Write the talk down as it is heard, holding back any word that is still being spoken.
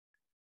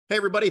Hey,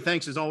 everybody.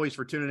 Thanks as always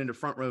for tuning into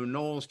Front Row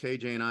Noles.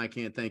 KJ and I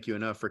can't thank you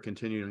enough for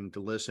continuing to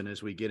listen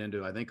as we get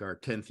into, I think, our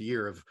 10th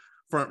year of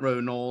Front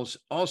Row Noles.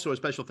 Also, a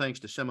special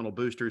thanks to Seminole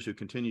Boosters, who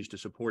continues to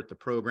support the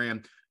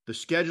program. The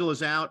schedule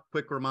is out.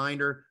 Quick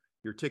reminder,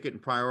 your ticket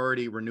and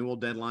priority renewal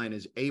deadline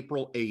is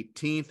April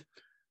 18th.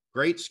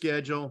 Great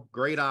schedule,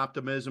 great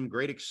optimism,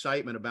 great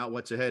excitement about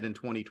what's ahead in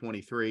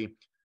 2023.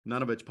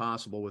 None of it's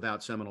possible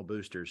without Seminole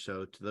Boosters.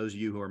 So to those of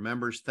you who are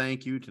members,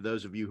 thank you. To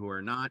those of you who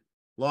are not,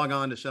 log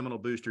on to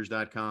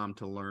SeminoleBoosters.com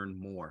to learn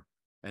more.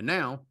 And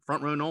now,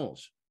 Front Row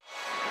Noles.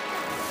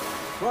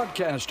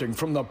 Broadcasting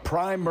from the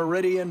Prime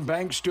Meridian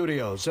Bank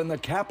Studios in the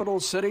capital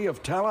city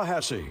of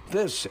Tallahassee,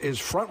 this is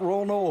Front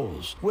Row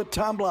Noles with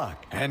Tom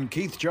Block and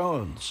Keith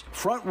Jones.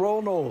 Front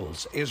Row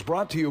Noles is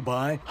brought to you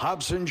by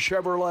Hobson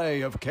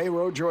Chevrolet of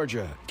Cairo,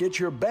 Georgia. Get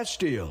your best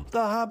deal the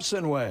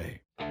Hobson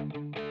way.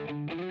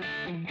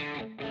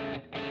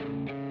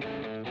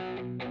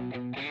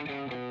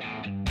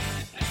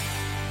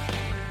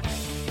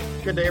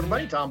 Good day,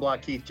 everybody. Tom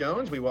Block, Keith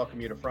Jones. We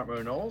welcome you to Front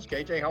Row Noles.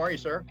 KJ, how are you,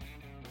 sir?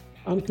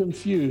 I'm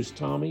confused,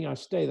 Tommy. I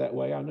stay that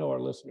way. I know our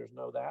listeners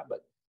know that,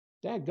 but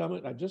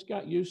dadgummit, I just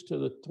got used to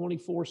the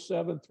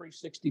 24/7,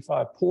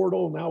 365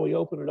 portal. Now we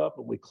open it up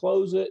and we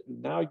close it.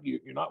 And now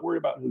you're not worried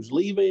about who's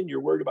leaving. You're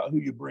worried about who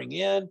you bring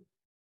in.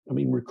 I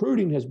mean,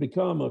 recruiting has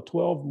become a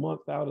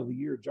 12-month out of the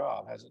year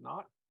job, has it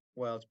not?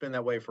 Well, it's been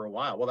that way for a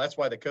while. Well, that's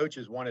why the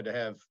coaches wanted to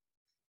have,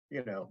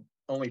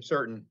 only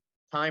certain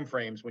time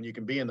frames when you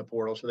can be in the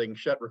portal so they can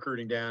shut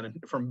recruiting down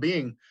and from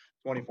being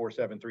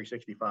 24/7,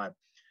 365.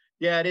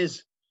 Yeah, it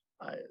is.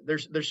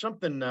 There's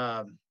something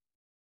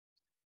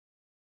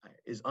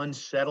is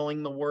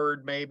unsettling, the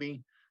word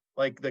maybe,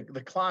 like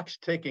the clock's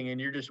ticking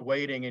and you're just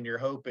waiting and you're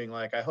hoping,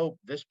 like, I hope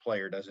this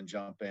player doesn't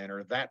jump in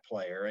or that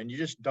player. And you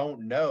just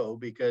don't know,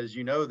 because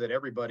you know that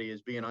everybody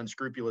is being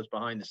unscrupulous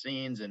behind the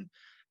scenes and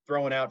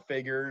throwing out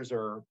figures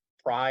or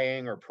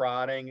prying or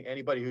prodding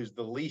anybody who's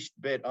the least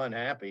bit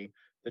unhappy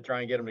to try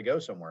and get them to go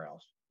somewhere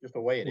else. Just the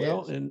way it is.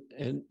 Well,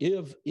 and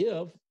if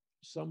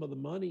some of the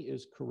money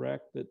is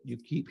correct that you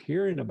keep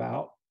hearing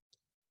about,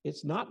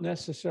 it's not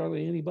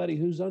necessarily anybody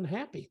who's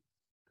unhappy.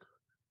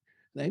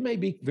 They may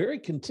be very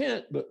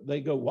content, but they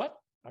go, what?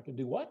 I can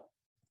do what?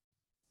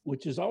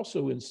 Which is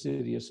also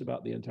insidious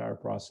about the entire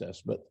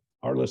process. But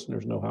our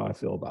listeners know how I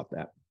feel about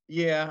that.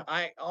 Yeah,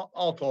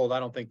 all told, I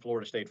don't think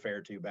Florida State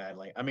fared too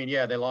badly. I mean,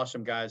 yeah, they lost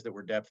some guys that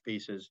were depth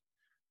pieces.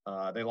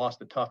 They lost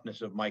the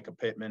toughness of Micah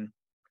Pittman.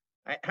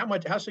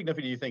 How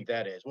significant do you think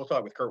that is? We'll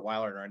talk with Curt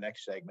Weiler in our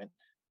next segment.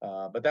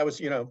 But that was,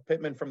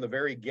 Pittman from the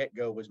very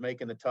get-go was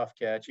making the tough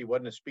catch. He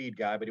wasn't a speed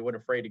guy, but he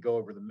wasn't afraid to go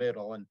over the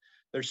middle. And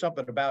there's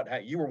something about how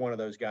you were one of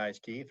those guys,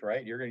 Keith,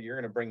 right? You're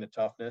going to bring the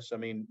toughness. I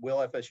mean, will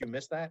FSU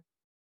miss that?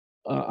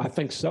 I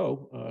think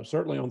so.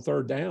 Certainly on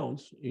third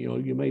downs,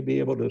 you may be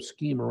able to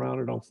scheme around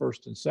it on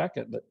first and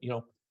second, but,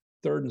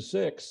 third and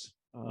six,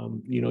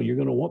 you're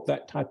going to want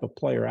that type of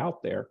player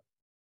out there.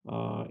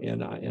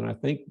 And I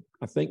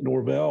think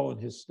Norvell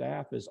and his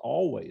staff is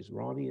always,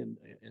 Ronnie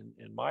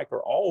and Mike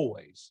are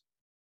always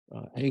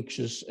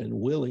anxious and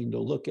willing to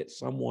look at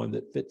someone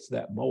that fits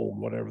that mold,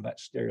 whatever that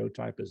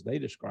stereotype as they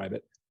describe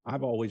it.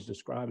 I've always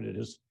described it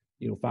as,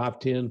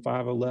 5'10",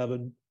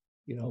 5'11",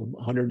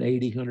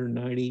 180,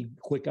 190,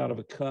 quick out of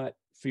a cut,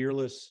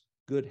 fearless,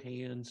 good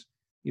hands,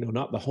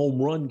 not the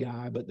home run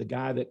guy, but the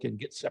guy that can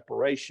get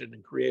separation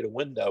and create a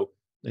window.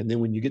 And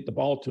then when you get the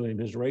ball to him,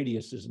 his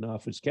radius is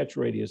enough, his catch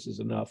radius is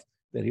enough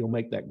that he'll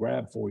make that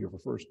grab for you for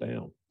first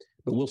down.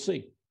 But we'll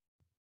see.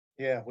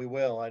 Yeah, we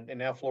will. And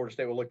now Florida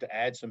State will look to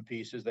add some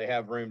pieces. They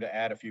have room to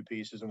add a few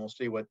pieces, and we'll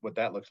see what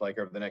that looks like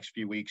over the next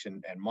few weeks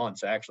and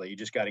months, actually. You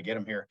just got to get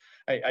them here.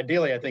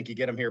 Ideally, I think you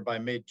get them here by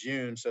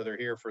mid-June, so they're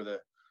here for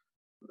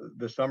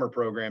the summer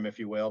program, if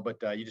you will. But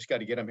you just got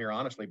to get them here,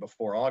 honestly,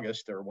 before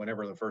August or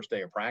whenever the first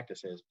day of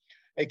practice is.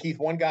 Hey, Keith,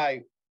 one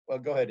guy – well,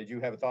 go ahead. Did you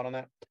have a thought on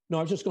that? No,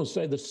 I was just going to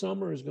say the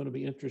summer is going to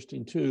be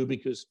interesting too,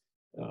 because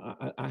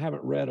I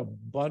haven't read a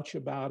bunch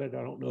about it.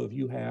 I don't know if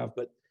you have,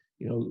 but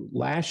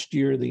last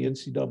year the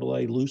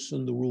NCAA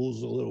loosened the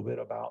rules a little bit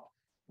about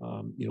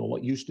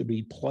what used to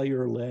be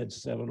player-led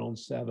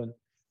 7-on-7.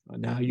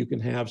 Now you can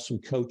have some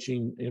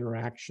coaching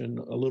interaction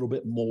a little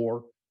bit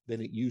more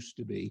than it used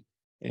to be.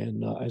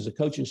 And as a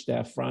coaching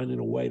staff, finding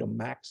a way to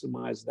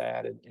maximize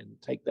that and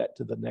take that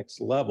to the next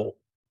level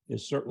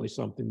is certainly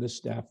something this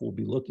staff will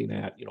be looking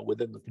at,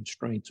 within the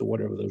constraints or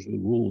whatever those new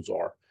rules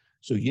are.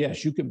 So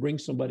yes, you can bring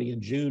somebody in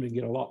June and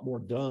get a lot more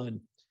done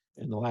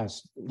in the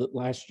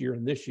last year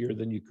and this year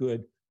than you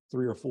could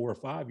 3 or 4 or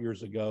 5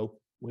 years ago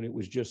when it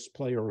was just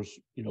players,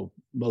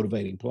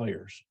 motivating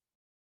players.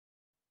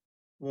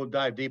 We'll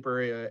dive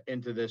deeper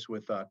into this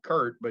with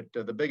Curt, but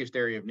the biggest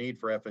area of need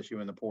for FSU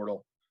in the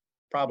portal,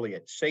 probably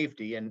at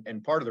safety.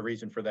 And part of the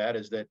reason for that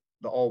is that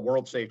the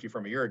all-world safety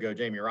from a year ago,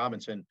 Jamie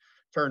Robinson,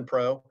 turned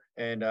pro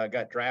and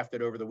got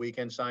drafted over the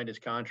weekend, signed his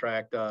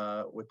contract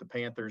with the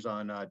Panthers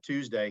on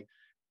Tuesday.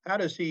 How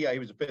does he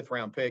was a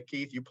 5th-round pick.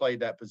 Keith, you played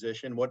that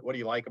position. What do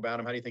you like about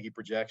him? How do you think he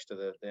projects to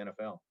the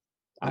NFL?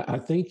 I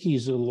think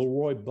he's a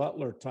Leroy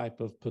Butler type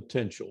of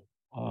potential.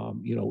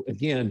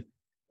 Again,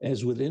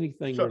 as with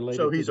anything related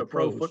So to he's the a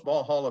pro pros,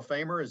 football Hall of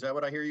Famer. Is that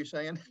what I hear you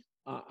saying?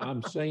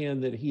 I'm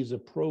saying that he's a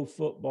pro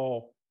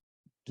football,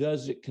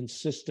 does it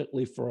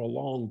consistently for a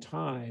long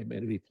time.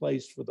 And if he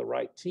plays for the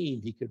right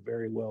team, he could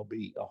very well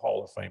be a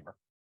Hall of Famer.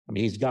 I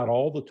mean, he's got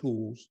all the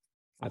tools.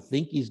 I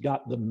think he's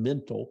got the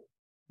mental.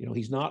 You know,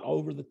 he's not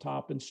over the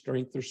top in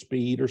strength or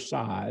speed or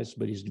size,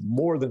 but he's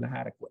more than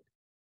adequate.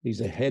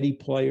 He's a heady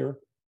player.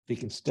 If he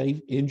can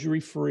stay injury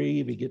free,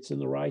 if he gets in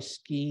the right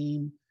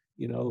scheme,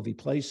 you know, if he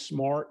plays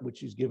smart, which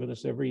he's given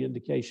us every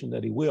indication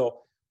that he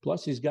will.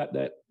 Plus, he's got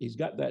that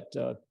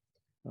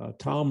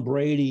Tom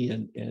Brady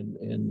and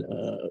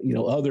you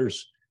know,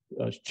 others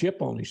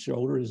chip on his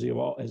shoulder, as he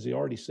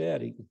already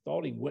said. He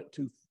thought he went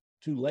too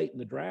late in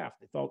the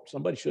draft. They thought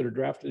somebody should have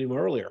drafted him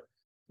earlier.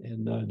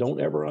 And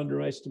don't ever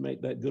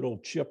underestimate that good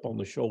old chip on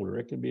the shoulder.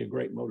 It can be a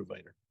great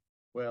motivator.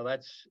 Well,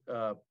 that's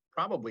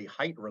probably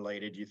height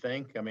related, you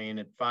think? I mean,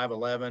 at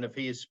 5'11", if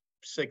he's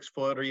 6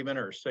 foot or even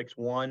or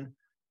 6'1",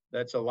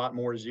 that's a lot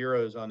more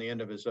zeros on the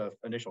end of his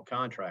initial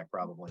contract,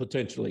 probably.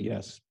 Potentially,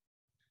 yes.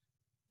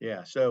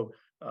 Yeah. So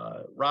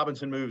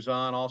Robinson moves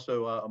on.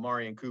 Also,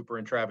 Amarian Cooper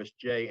and Travis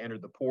Jay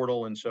entered the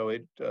portal, and so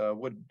it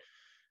would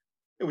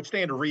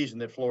stand to reason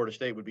that Florida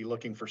State would be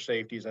looking for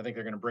safeties. I think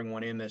they're going to bring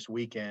one in this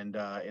weekend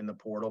in the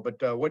portal.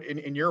 But what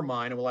in your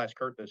mind, and we'll ask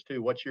Curt this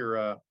too, what's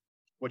your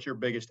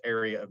biggest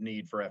area of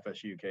need for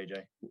FSU,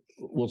 KJ?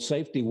 Well,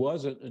 safety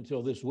wasn't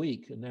until this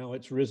week, and now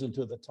it's risen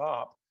to the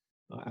top.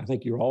 I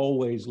think you're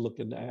always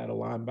looking to add a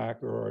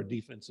linebacker or a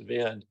defensive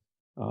end.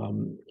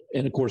 And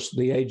of course,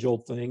 the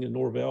age-old thing, and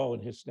Norvell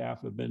and his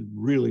staff have been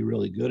really,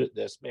 really good at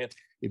this. Man,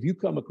 if you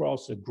come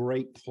across a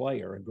great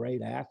player, a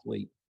great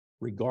athlete,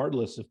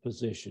 regardless of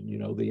position, you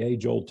know, the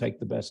age-old take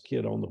the best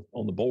kid on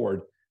the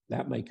board,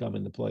 that may come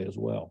into play as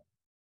well.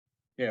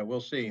 Yeah,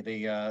 we'll see.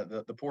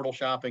 The portal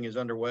shopping is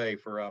underway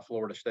for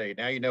Florida State.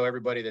 Now you know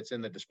everybody that's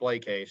in the display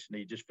case, and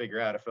you just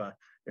figure out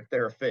if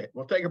they're a fit.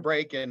 We'll take a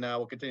break, and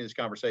we'll continue this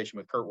conversation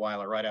with Curt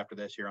Weiler right after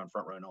this here on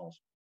Front Row Noles.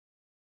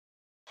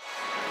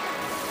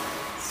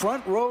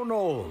 Front Row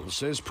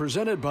Noles is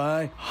presented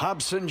by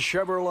Hobson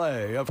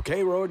Chevrolet of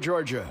Cairo,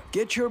 Georgia.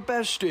 Get your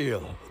best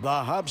deal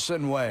the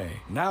Hobson way.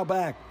 Now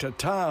back to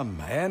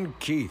Tom and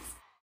Keith.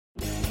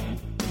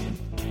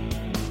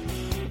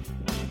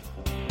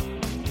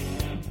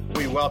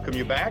 We welcome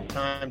you back.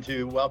 Time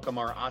to welcome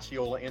our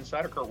Osceola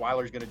insider. Curt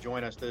Weiler is going to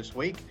join us this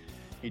week.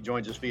 He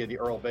joins us via the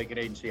Earl Bacon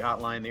Agency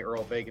hotline, the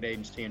Earl Bacon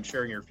Agency, and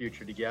sharing your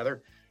future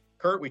together.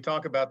 Curt, we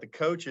talk about the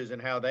coaches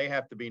and how they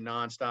have to be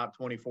nonstop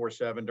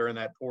 24/7 during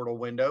that portal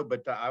window.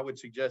 But I would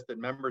suggest that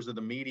members of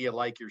the media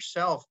like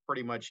yourself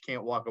pretty much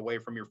can't walk away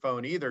from your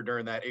phone either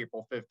during that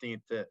April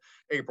 15th to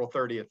April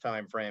 30th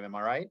time frame. Am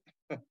I right?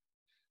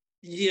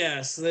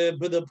 Yes,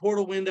 but the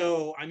portal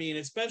window, I mean,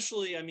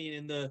 especially, I mean,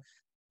 in the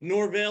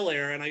Norvell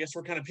era, and I guess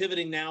we're kind of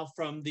pivoting now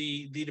from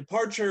the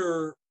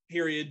departure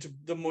period to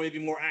the maybe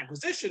more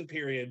acquisition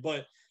period,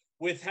 but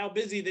with how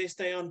busy they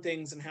stay on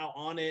things and how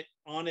on it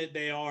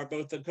they are,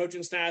 both the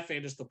coaching staff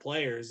and just the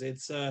players.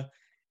 It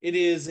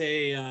is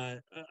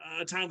a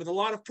time with a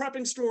lot of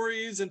prepping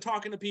stories and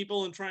talking to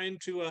people and trying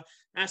to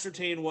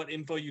ascertain what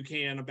info you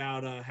can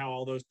about how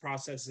all those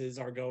processes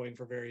are going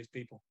for various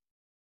people.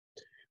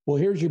 Well,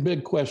 here's your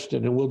big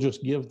question, and we'll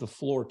just give the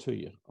floor to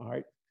you. All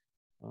right.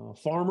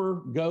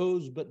 Farmer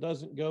goes but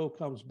doesn't go,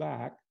 comes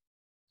back.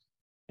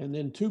 And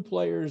then two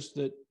players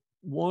that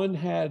one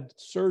had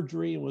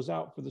surgery and was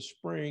out for the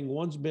spring,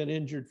 one's been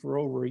injured for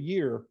over a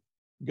year,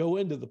 go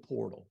into the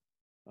portal.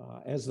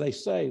 As they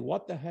say,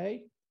 what the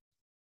hey?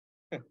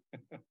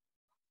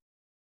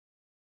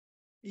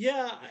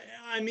 Yeah,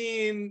 I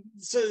mean,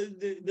 so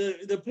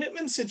the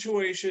Pittman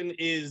situation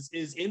is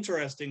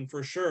interesting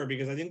for sure,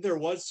 because I think there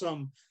was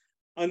some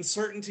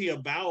uncertainty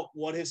about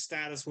what his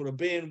status would have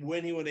been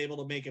when he was able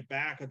to make it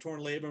back. A torn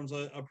labrum's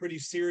a pretty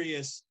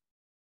serious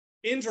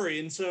injury,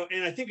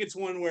 and I think it's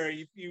one where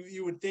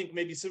you would think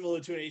maybe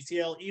similar to an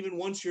ACL, even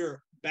once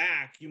you're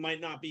back, you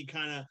might not be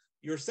kind of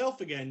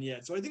yourself again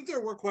yet. So I think there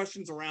were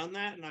questions around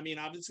that, and I mean,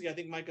 obviously, I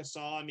think Micah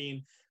saw. I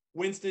mean,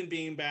 Winston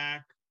being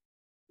back,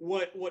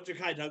 what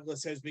Ja'Kai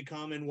Douglas has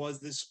become and was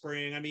this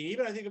spring. I mean,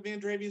 even I think if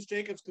Andrevius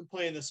Jacobs could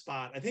play in the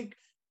spot, I think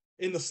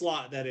in the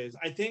slot, that is,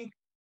 I think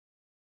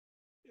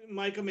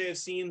Micah may have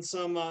seen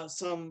some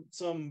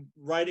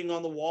writing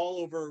on the wall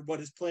over what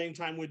his playing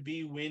time would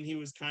be when he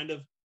was kind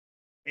of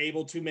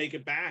able to make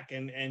it back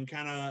and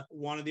kind of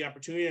wanted the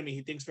opportunity. I mean,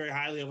 he thinks very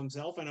highly of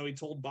himself. I know he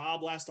told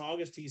Bob last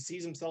August he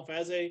sees himself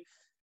as a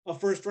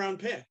first round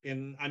pick.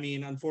 And I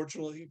mean,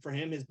 unfortunately for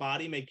him, his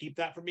body may keep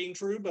that from being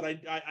true, but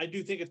I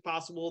do think it's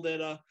possible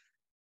that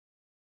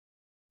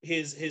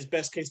his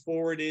best case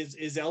forward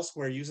is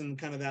elsewhere, using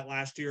kind of that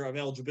last year of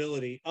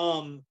eligibility.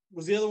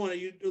 Was the other one, are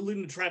you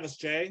alluding to Travis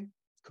Jay?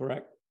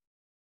 Correct.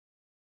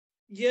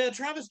 Yeah,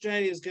 Travis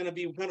Jay is going to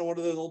be kind of one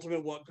of those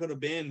ultimate what could have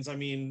beens. I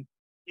mean,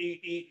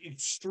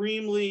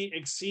 exceedingly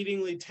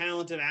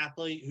talented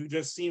athlete who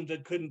just seemed to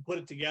couldn't put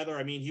it together.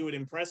 I mean, he would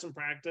impress in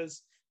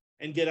practice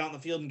and get out in the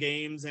field in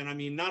games. And I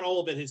mean, not all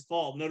of it his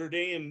fault. Notre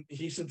Dame,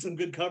 he had some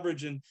good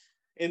coverage and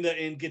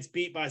and gets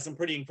beat by some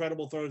pretty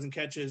incredible throws and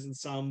catches and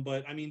some,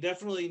 but I mean,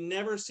 definitely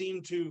never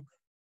seemed to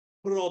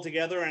put it all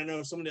together. I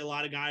know a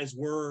lot of guys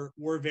were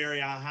very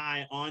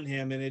high on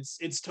him, and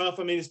it's tough.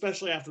 I mean,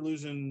 especially after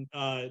losing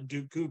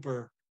Duke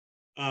Cooper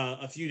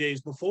a few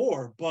days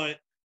before. But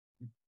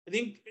I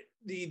think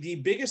the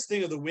biggest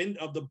thing of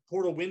the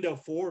portal window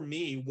for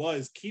me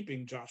was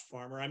keeping Josh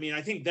Farmer. I mean,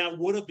 I think that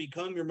would have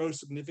become your most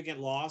significant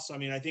loss. I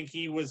mean, I think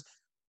he was.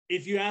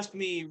 If you ask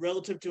me,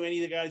 relative to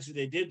any of the guys who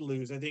they did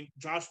lose, I think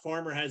Josh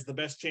Farmer has the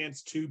best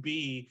chance to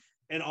be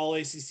an All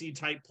ACC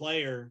type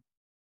player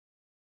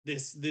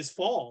this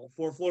fall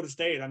for Florida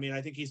State. I mean,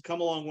 I think he's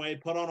come a long way,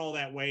 put on all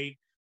that weight,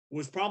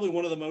 was probably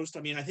one of the most, I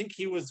mean, I think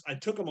I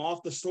took him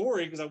off the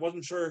story because I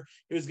wasn't sure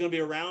he was going to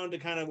be around to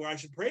kind of where I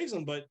should praise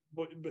him. But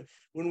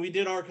when we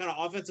did our kind of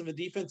offensive and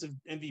defensive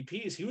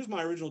MVPs, he was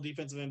my original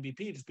defensive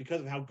MVP just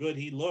because of how good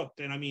he looked.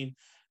 And I mean,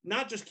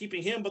 not just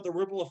keeping him, but the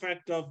ripple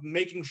effect of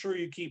making sure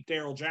you keep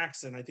Darrell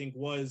Jackson, I think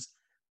was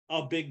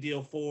a big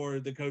deal for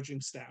the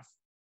coaching staff.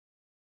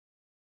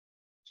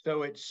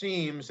 So it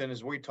seems, and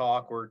as we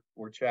talk,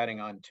 we're chatting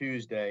on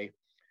Tuesday.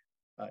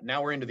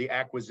 Now we're into the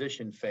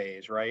acquisition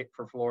phase, right,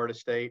 for Florida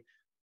State.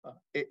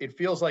 It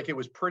feels like it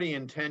was pretty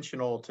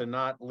intentional to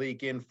not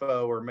leak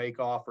info or make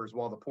offers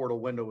while the portal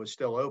window was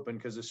still open,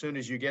 because as soon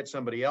as you get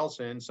somebody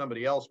else in,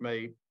 somebody else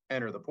may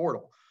enter the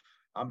portal.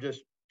 I'm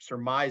just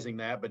surmising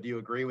that, but do you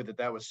agree with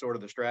that was sort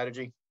of the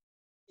strategy?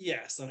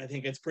 Yes, and I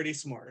think it's pretty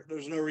smart.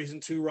 There's no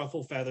reason to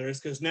ruffle feathers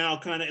because now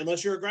kind of,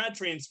 unless you're a grad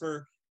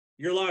transfer,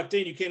 you're locked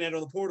in. You can't enter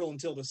the portal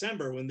until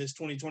December when this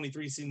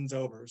 2023 season's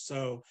over.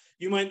 So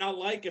you might not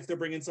like if they're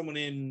bringing someone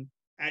in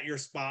at your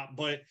spot,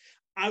 but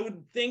I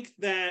would think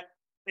that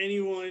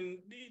anyone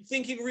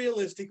thinking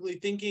realistically,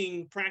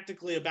 thinking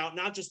practically about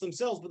not just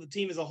themselves, but the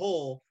team as a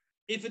whole,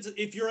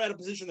 if you're at a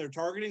position they're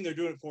targeting, they're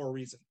doing it for a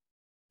reason.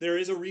 There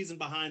is a reason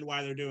behind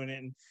why they're doing it.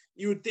 And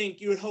you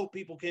would hope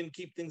people can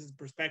keep things in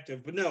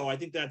perspective, but no, I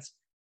think that's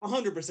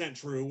 100%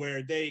 true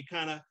where they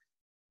kind of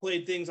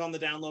played things on the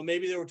down low.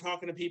 Maybe they were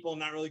talking to people and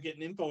not really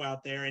getting info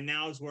out there. And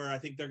now is where I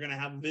think they're going to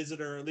have a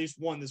visitor, at least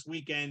one this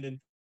weekend. And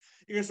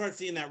you're going to start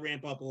seeing that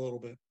ramp up a little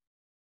bit.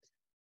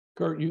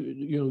 Curt,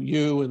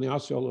 you and the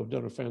Osceola have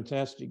done a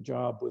fantastic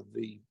job with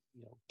the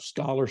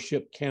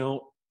scholarship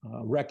count,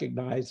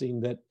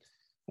 recognizing that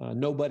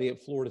nobody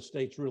at Florida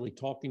State's really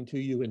talking to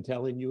you and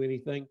telling you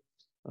anything,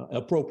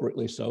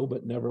 appropriately so,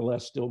 but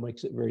nevertheless still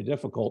makes it very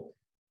difficult.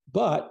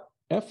 But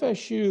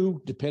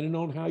FSU, depending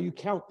on how you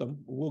count them,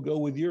 we'll go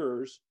with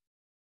yours.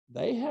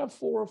 They have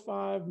 4 or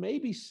 5,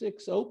 maybe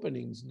 6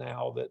 openings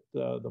now that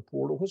the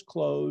portal has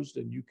closed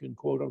and you can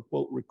quote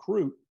unquote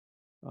recruit.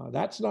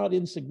 That's not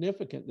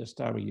insignificant this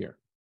time of year.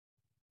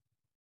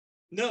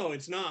 No,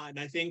 it's not. And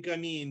I think,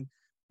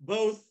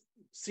 both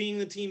seeing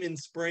the team in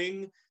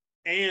spring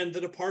and the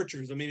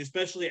departures,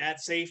 especially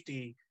at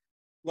safety,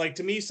 like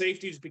to me,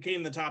 safety just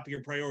became the top of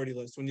your priority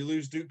list when you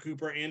lose Duke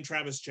Cooper and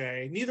Travis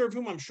Jay, neither of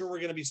whom I'm sure were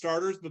going to be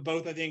starters, but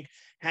both I think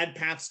had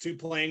paths to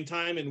playing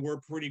time and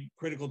were pretty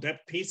critical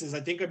depth pieces.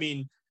 I think,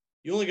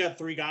 you only got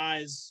 3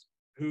 guys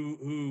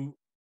who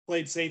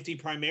played safety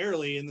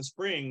primarily in the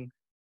spring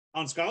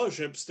on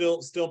scholarship,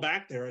 still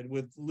back there, and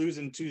with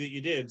losing 2 that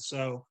you did.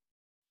 So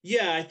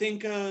yeah, I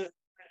think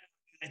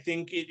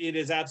it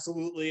is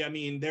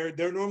absolutely,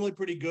 they're normally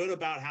pretty good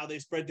about how they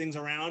spread things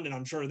around, and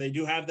I'm sure they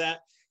do have that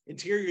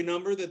interior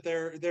number that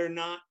they're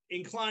not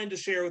inclined to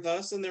share with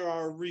us, and there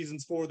are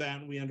reasons for that,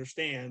 and we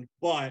understand.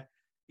 But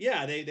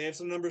yeah, they have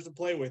some numbers to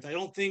play with. I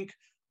don't think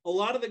a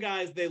lot of the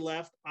guys they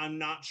left, I'm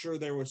not sure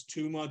there was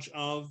too much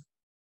of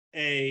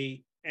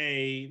a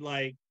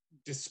like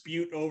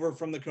dispute over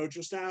from the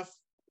coaching staff.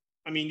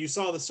 You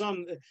saw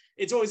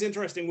it's always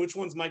interesting which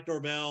ones Mike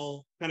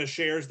Norvell kind of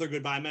shares their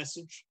goodbye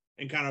message,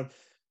 and kind of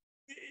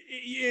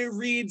it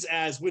reads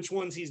as which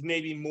ones he's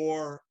maybe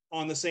more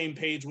on the same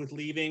page with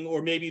leaving,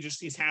 or maybe just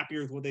he's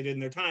happier with what they did in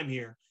their time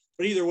here.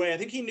 But either way, I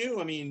think he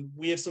knew,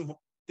 we have some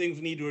things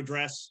we need to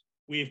address.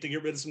 We have to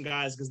get rid of some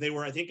guys because they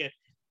were, I think, at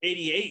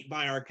 88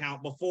 by our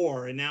count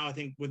before. And now I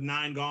think with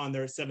 9 gone,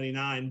 they're at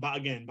 79,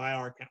 by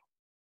our count.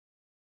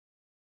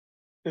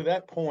 To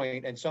that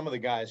point, and some of the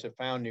guys have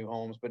found new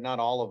homes, but not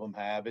all of them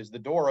have, is the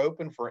door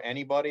open for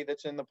anybody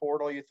that's in the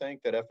portal, you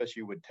think, that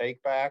FSU would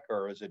take back,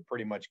 or is it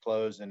pretty much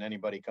closed and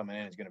anybody coming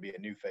in is going to be a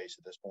new face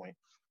at this point?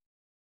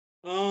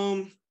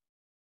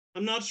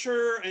 I'm not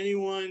sure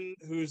anyone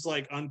who's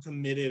like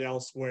uncommitted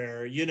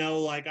elsewhere.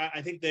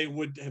 I think they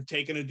would have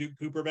taken a Duke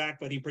Cooper back,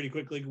 but he pretty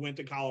quickly went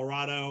to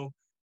Colorado.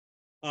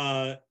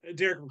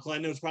 Derek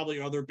McClendon was probably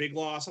your other big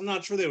loss. I'm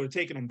not sure they would have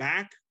taken him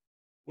back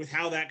with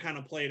how that kind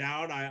of played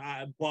out.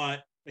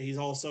 But he's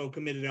also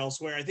committed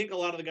elsewhere. I think a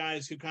lot of the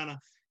guys who kind of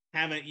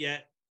haven't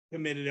yet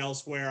committed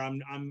elsewhere,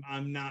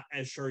 I'm not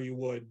as sure you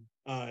would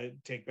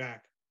take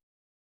back.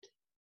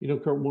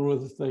 Curt, one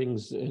of the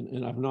things,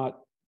 and I've not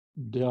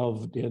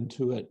delved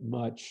into it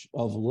much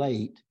of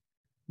late,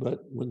 but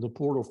when the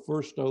portal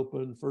first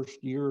opened,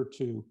 first year or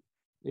two,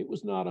 it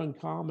was not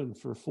uncommon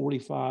for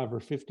 45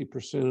 or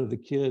 50% of the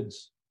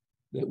kids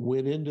that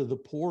went into the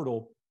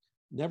portal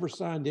never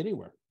signed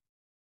anywhere.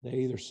 They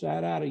either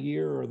sat out a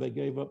year or they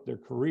gave up their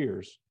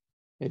careers.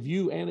 Have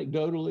you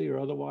anecdotally or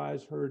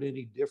otherwise heard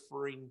any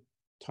differing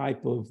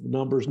type of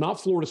numbers, not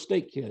Florida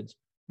State kids,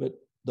 but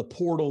the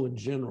portal in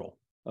general,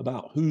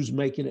 about who's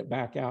making it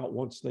back out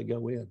once they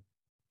go in?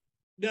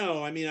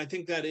 No, I mean, I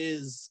think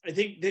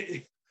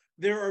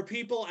there are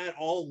people at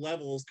all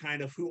levels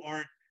kind of who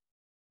aren't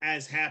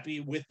as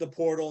happy with the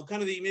portal,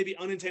 kind of the maybe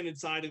unintended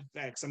side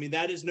effects. I mean,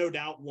 that is no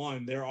doubt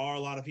one. There are a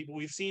lot of people,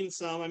 we've seen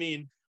some. I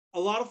mean, a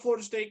lot of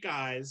Florida State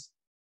guys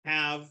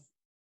have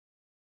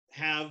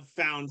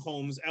found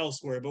homes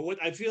elsewhere. But what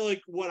I feel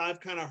like what I've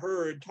kind of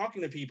heard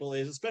talking to people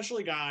is,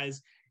 especially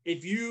guys,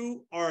 if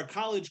you are a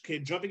college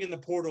kid jumping in the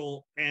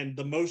portal and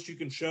the most you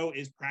can show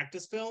is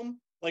practice film,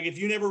 like if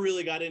you never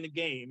really got in a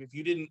game, if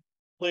you didn't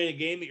play a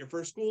game at your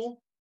first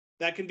school,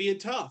 that can be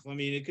tough. I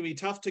mean, it can be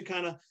tough to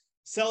kind of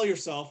sell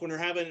yourself when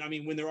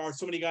when there are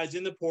so many guys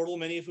in the portal,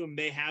 many of whom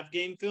may have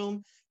game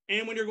film.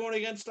 And when you're going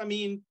against,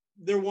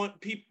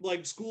 people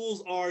like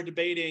schools are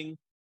debating,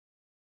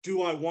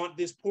 do I want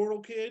this portal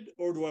kid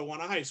or do I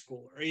want a high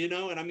schooler?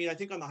 And I mean, I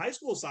think on the high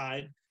school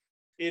side,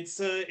 it's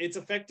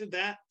affected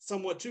that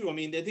somewhat too. I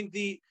mean, I think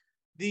the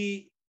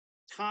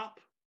top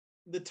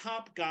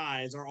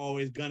guys are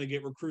always going to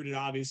get recruited,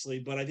 obviously,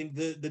 but I think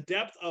the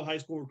depth of high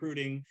school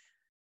recruiting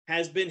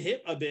has been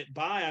hit a bit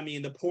by,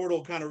 the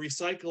portal kind of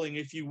recycling,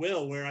 if you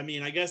will, where,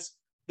 I guess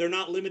they're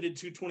not limited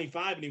to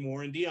 25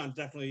 anymore. And Dion's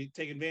definitely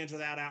taking advantage of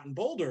that out in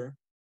Boulder.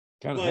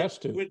 Kind of has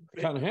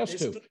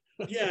to.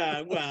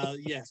 Yeah, well,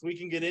 yes, we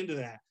can get into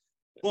that.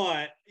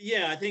 But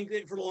yeah, I think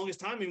that for the longest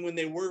time, when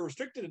they were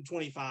restricted to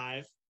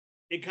 25,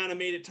 it kind of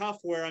made it tough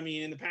where,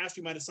 in the past,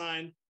 you might have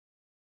signed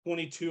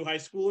 22 high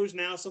schoolers.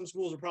 Now some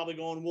schools are probably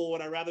going, well,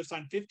 would I rather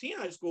sign 15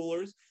 high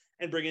schoolers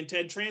and bring in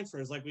 10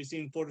 transfers like we've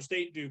seen Florida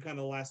State do kind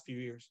of the last few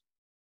years?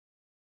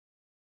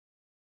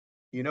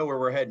 You know where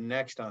we're heading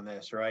next on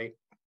this, right?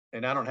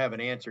 And I don't have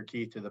an answer,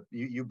 Keith, to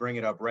you bring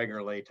it up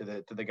regularly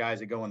to the guys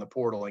that go in the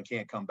portal and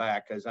can't come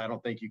back, because I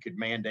don't think you could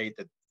mandate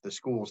that the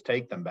schools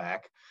take them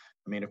back.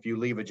 If you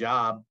leave a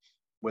job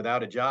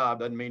without a job,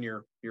 doesn't mean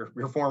your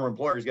former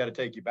employer's got to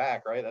take you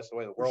back, right? That's the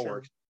way the world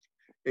works.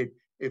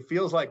 It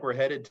feels like we're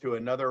headed to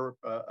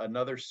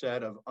another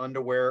set of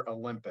underwear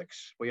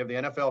Olympics. We have the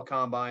NFL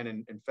Combine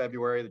in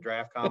February, the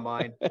draft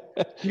combine.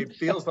 It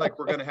feels like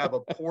we're going to have a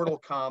portal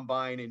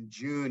combine in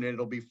June, and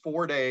it'll be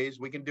 4 days.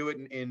 We can do it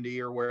in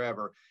Indy or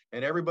wherever.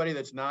 And everybody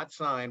that's not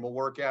signed will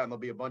work out, and there'll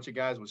be a bunch of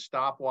guys with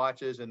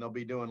stopwatches, and they'll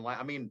be doing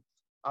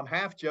I'm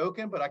half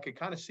joking, but I could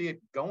kind of see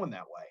it going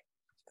that way.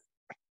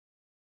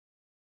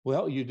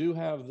 Well, you do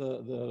have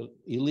the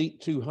Elite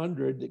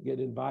 200 that get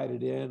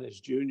invited in as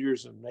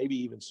juniors and maybe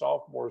even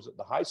sophomores at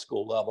the high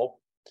school level.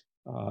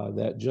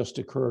 That just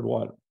occurred,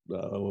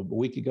 a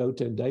week ago,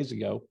 10 days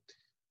ago.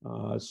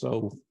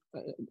 So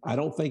I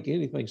don't think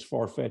anything's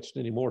far-fetched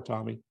anymore,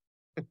 Tommy.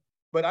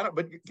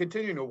 But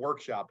continuing to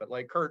workshop it,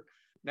 like Curt,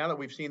 now that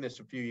we've seen this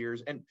a few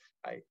years, and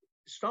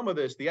some of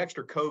this, the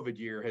extra COVID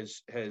year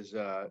has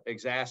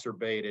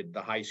exacerbated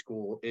the high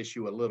school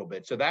issue a little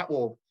bit. So that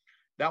will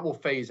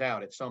phase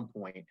out at some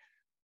point.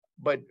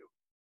 But,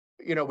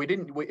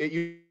 it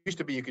used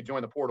to be you could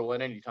join the portal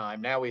at any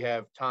time. Now we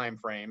have time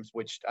frames,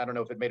 which I don't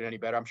know if it made it any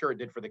better. I'm sure it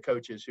did for the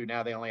coaches, who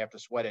now they only have to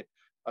sweat it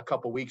a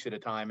couple weeks at a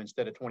time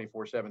instead of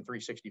 24/7,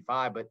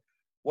 365. But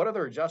what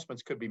other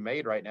adjustments could be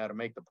made right now to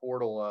make the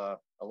portal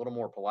a little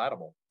more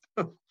palatable?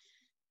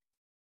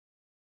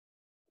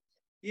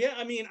 Yeah,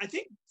 I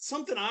think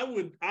something I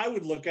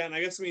would look at, and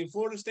I guess,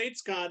 Florida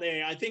State's got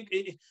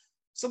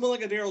someone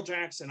like a Daryl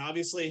Jackson,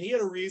 obviously, he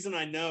had a reason,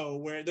 I know,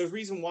 where there's a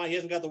reason why he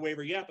hasn't got the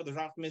waiver yet, but there's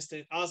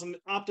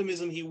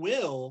optimism he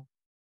will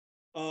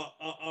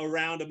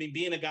around,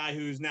 being a guy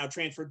who's now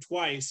transferred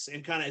twice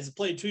and kind of has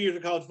played 2 years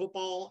of college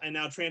football and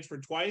now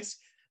transferred twice.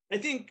 I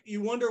think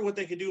you wonder what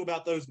they could do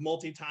about those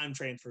multi-time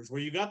transfers,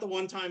 where you got the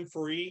one-time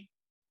free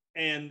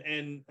and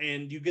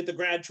you get the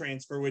grad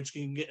transfer, which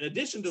can get in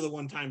addition to the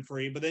one-time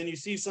free, but then you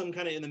see some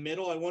kind of in the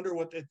middle. I wonder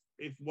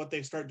what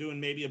they start doing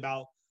maybe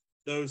about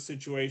those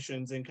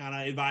situations and kind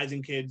of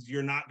advising kids,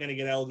 you're not going to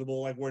get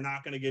eligible. Like, we're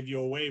not going to give you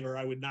a waiver.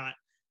 I would not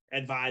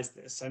advise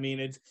this.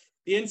 It's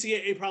the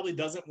NCAA probably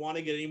doesn't want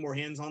to get any more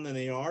hands-on than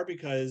they are,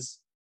 because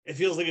it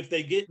feels like if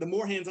they get the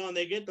more hands-on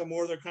they get, the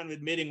more they're kind of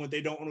admitting what they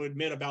don't want to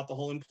admit about the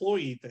whole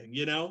employee thing,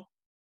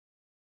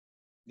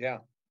 Yeah.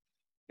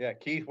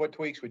 Keith, what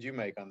tweaks would you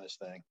make on this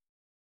thing?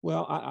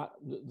 Well,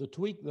 the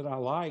tweak that I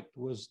liked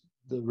was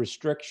the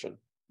restriction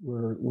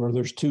where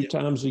there's two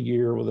times a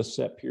year with a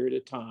set period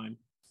of time.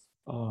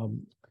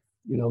 The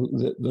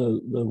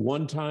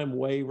one-time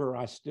waiver,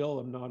 I still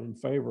am not in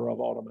favor of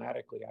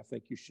automatically. I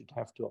think you should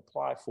have to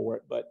apply for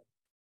it, but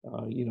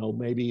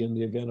maybe in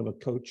the event of a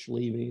coach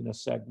leaving a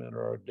segment,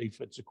 or a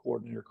defensive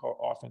coordinator,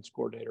 offense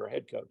coordinator, or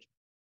head coach.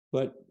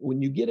 But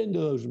when you get into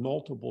those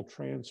multiple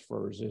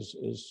transfers,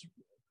 as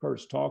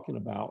Curt's talking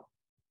about,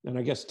 and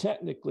I guess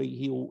technically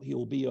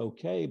he'll be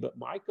okay, but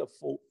Micah,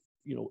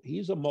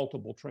 he's a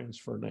multiple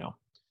transfer now.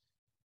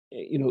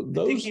 Those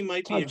I think he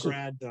might be a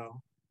grad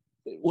though.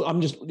 Well, I'm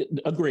just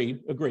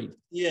agreed.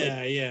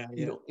 Yeah.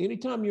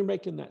 Anytime you're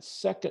making that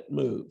second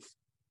move,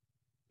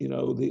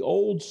 the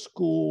old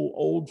school,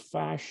 old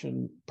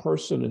fashioned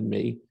person in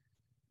me,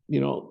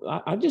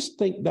 I just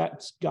think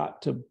that's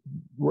got to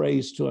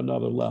raise to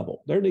another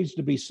level. There needs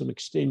to be some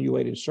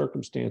extenuating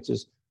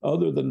circumstances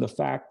other than the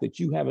fact that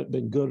you haven't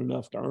been good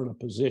enough to earn a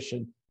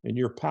position and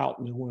you're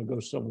pouting and want to go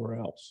somewhere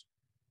else.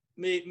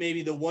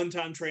 Maybe the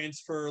one-time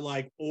transfer,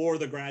 or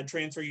the grad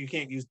transfer, you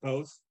can't use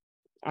both.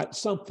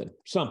 Something.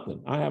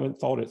 I haven't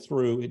thought it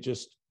through.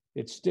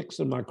 It sticks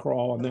in my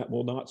craw, and that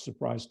will not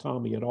surprise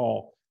Tommy at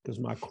all because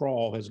my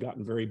craw has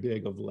gotten very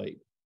big of late.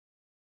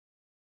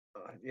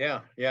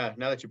 Yeah.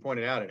 Now that you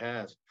pointed out, it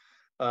has.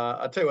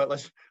 I'll tell you what.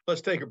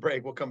 Let's take a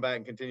break. We'll come back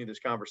and continue this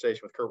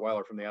conversation with Curt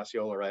Weiler from the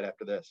Osceola right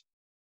after this.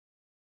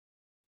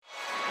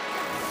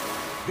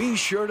 Be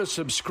sure to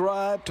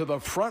subscribe to the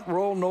Front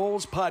Row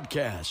Noles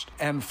podcast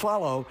and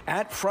follow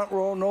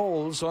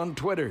 @FrontRowNoles on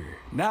Twitter.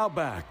 Now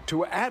back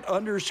to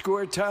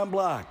 @_Tom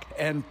Block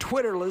and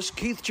Twitterless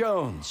Keith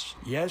Jones.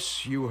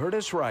 Yes, you heard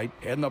us right,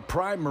 in the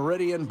Prime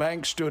Meridian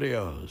Bank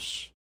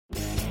Studios.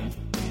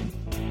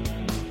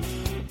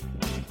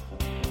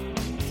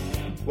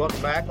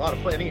 Welcome back. A lot of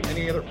play.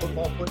 Any other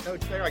football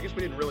footnotes there? I guess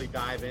we didn't really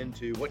dive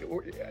into what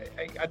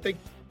I think.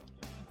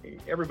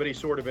 Everybody's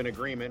sort of in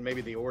agreement. Maybe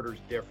the order's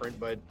different,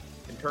 but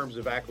in terms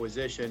of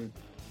acquisition,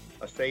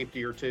 a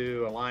safety or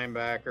two, a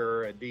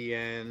linebacker, a D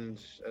end.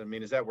 I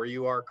mean, is that where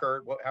you are,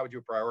 Curt? How would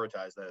you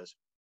prioritize those?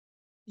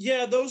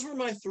 Yeah, those were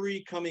my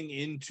three coming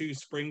into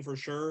spring for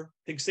sure.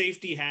 I think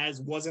safety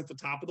wasn't the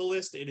top of the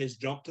list. It has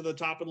jumped to the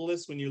top of the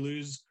list when you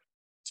lose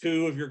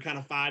two of your kind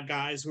of five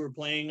guys who are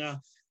playing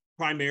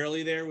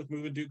primarily there, with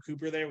moving Duke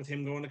Cooper there, with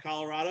him going to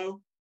Colorado.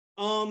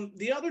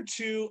 The other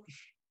two,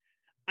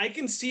 I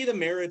can see the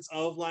merits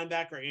of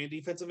linebacker and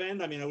defensive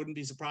end. I mean, I wouldn't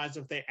be surprised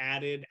if they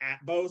added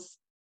at both.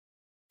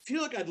 I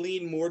feel like I'd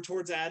lean more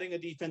towards adding a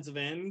defensive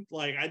end.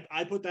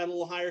 I put that a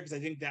little higher because I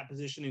think that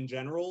position in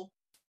general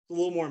is a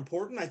little more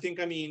important.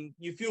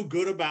 You feel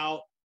good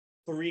about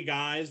three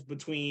guys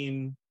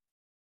between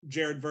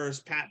Jared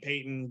Verse, Pat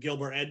Payton,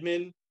 Gilbert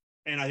Edmond,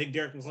 and I think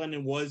Derek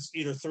McClendon was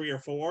either 3 or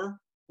 4.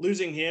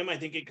 Losing him, I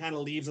think it kind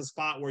of leaves a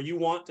spot where you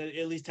want to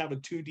at least have a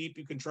 2 deep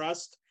you can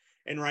trust.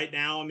 And right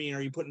now,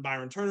 are you putting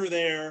Byron Turner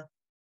there?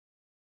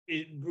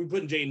 We're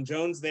putting Jaden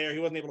Jones there. He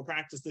wasn't able to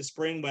practice this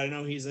spring, but I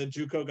know he's a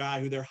JUCO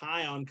guy who they're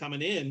high on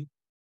coming in.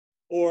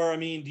 Or,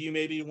 do you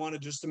maybe want to,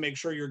 just to make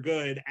sure you're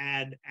good,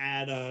 add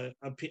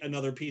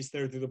another piece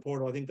there through the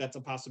portal? I think that's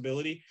a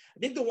possibility. I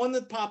think the one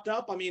that popped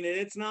up, and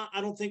it's not, I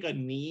don't think a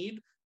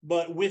need,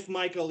 but with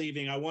Micah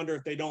leaving, I wonder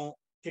if they don't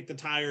kick the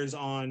tires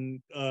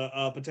on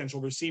a potential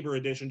receiver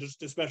addition,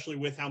 just especially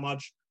with how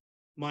much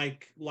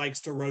Mike likes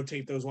to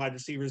rotate those wide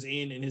receivers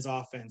in his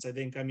offense. I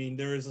think,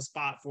 there is a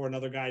spot for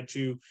another guy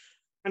to,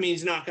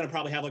 he's not going to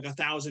probably have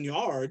 1,000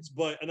 yards,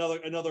 but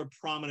another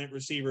prominent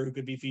receiver who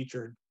could be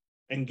featured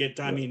and get,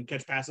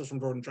 catch passes from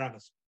Jordan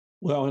Travis.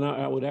 Well, and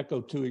I would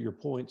echo 2 of your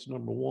points.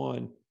 Number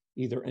one,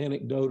 either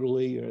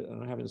anecdotally,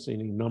 and I haven't seen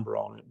any number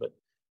on it, but,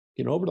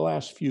 over the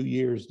last few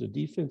years, the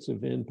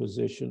defensive end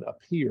position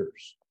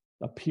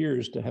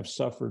appears to have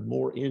suffered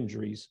more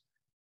injuries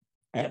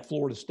at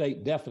Florida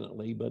State,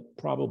 definitely, but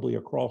probably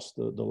across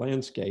the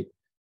landscape.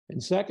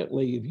 And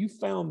secondly, if you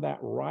found that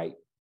right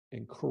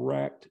and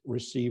correct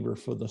receiver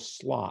for the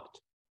slot,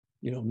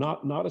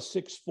 not a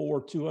 6'4",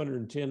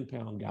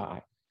 210-pound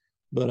guy,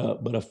 but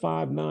a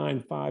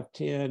 5'9",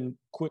 5'10",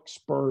 quick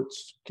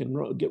spurts,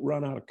 can get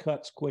run out of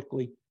cuts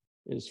quickly,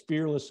 is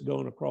fearless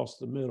going across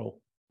the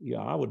middle.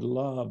 Yeah, I would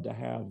love to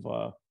have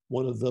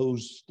one of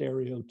those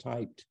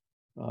stereotyped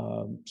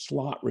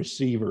slot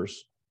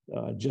receivers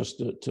just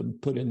to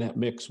put in that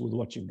mix with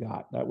what you've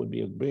got. That would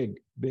be a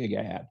big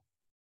add.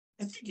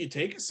 I think you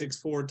take a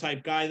 6'4"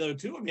 type guy though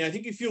too. I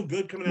think you feel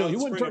good coming out. No, you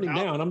wouldn't turn him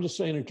down. I'm just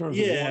saying in terms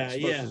of wants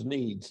versus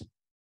needs.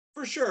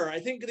 For sure. I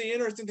think the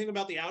interesting thing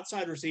about the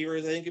outside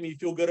receivers, you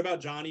feel good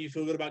about Johnny, you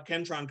feel good about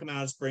Kentron coming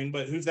out of spring,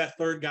 but who's that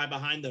third guy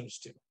behind those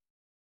two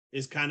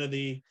is kind of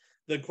the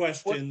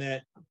question.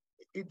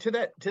 To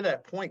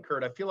that point,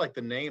 Curt, I feel like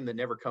the name that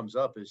never comes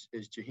up is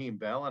Jaheim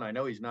Bell, and I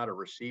know he's not a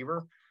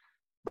receiver,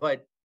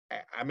 but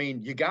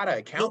you got to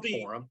account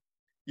for him.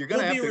 You're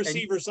going to have to be a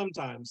receiver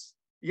sometimes.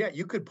 Yeah,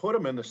 you could put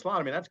him in the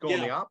slot. That's going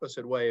the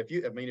opposite way. If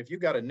you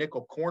got a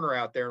nickel corner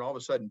out there and all of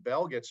a sudden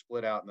Bell gets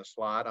split out in the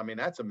slot,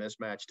 that's a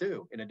mismatch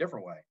too, in a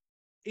different way.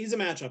 He's a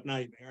matchup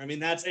nightmare.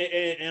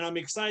 And I'm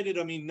excited.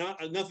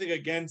 Nothing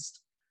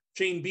against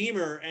Shane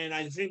Beamer,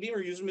 and Shane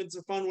Beamer uses him in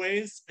some fun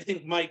ways. I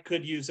think Mike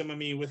could use him.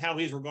 With how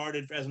he's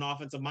regarded as an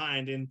offensive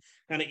mind in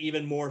kind of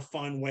even more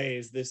fun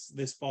ways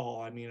this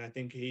fall. I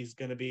think he's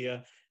going to be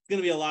a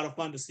lot of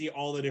fun to see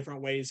all the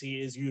different ways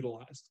he is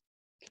utilized.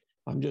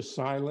 I'm just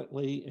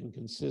silently and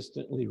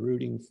consistently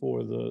rooting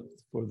for the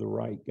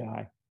right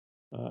guy,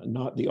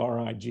 not the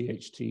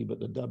RIGHT, but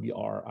the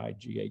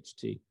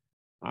WRIGHT.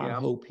 I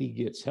hope he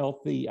gets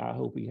healthy. I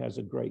hope he has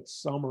a great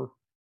summer.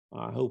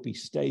 I hope he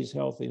stays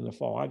healthy in the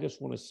fall. I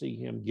just want to see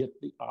him get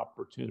the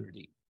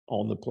opportunity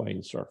on the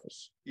playing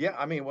surface. Yeah,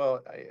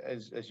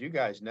 as you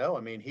guys know,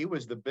 he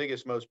was the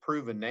biggest, most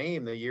proven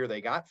name the year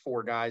they got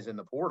 4 guys in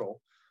the portal.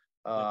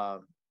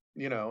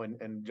 you know,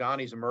 and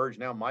Johnny's emerged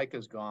now.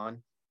 Micah's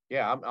gone.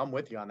 Yeah, I'm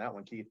with you on that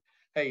one, Keith.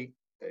 Hey,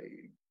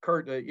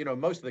 Curt, you know,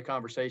 most of the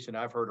conversation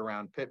I've heard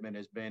around Pittman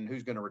has been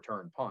who's going to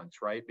return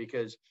punts, right?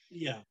 Because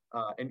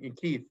and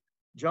Keith,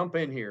 jump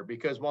in here,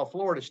 because while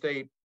Florida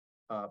State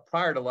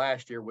prior to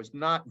last year was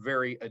not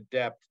very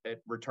adept at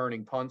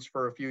returning punts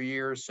for a few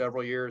years,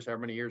 several years,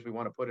 however many years we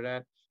want to put it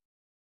at,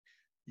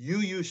 you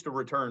used to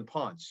return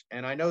punts.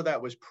 And I know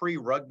that was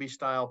pre-rugby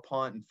style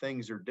punt and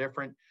things are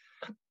different.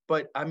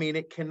 But I mean,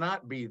 it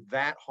cannot be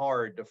that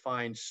hard to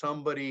find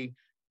somebody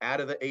out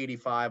of the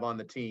 85 on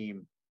the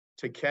team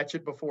to catch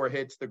it before it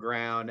hits the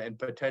ground and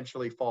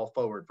potentially fall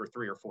forward for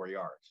 3 or 4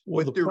 yards.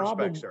 Well, with due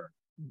respect, sir.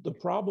 The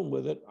problem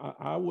with it,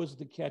 I was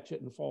to catch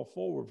it and fall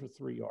forward for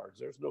 3 yards.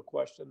 There's no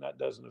question that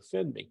doesn't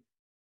offend me.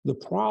 The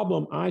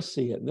problem I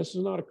see it, and this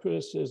is not a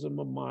criticism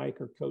of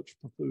Mike or Coach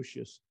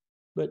Papuchis,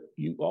 but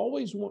you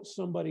always want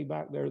somebody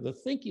back there. The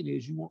thinking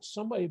is you want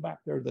somebody back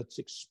there that's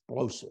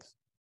explosive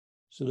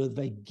so that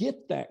they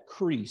get that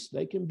crease.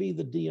 They can be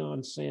the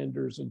Deion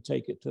Sanders and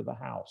take it to the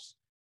house.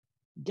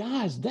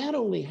 Guys, that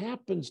only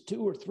happens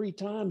 2 or 3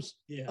 times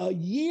a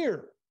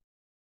year,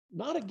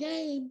 not a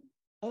game,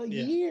 a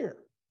year.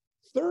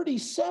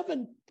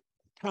 37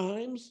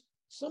 times,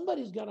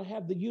 somebody's got to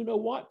have the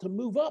you-know-what to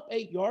move up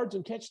 8 yards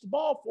and catch the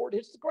ball before it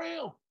hits the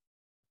ground.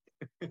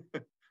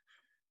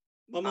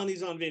 My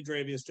money's on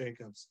Vandravius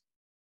Jacobs.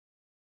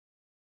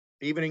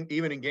 Even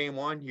in game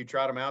one, you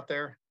trot him out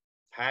there?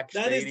 Packed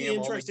that stadium, is the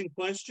interesting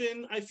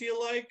question, I feel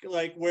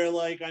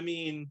like I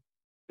mean,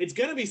 it's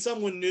going to be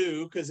someone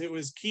new because it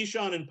was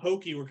Keyshawn and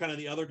Pokey were kind of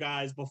the other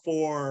guys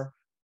before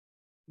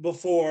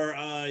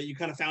you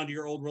kind of found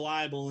your old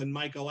reliable in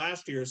Micah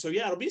last year. So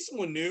yeah, it'll be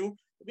someone new.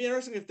 It'll be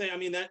interesting if they, I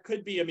mean, that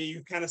could be, I mean,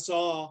 you kind of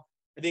saw,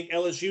 I think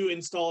LSU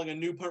installing a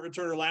new punt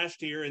returner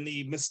last year and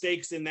the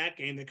mistakes in that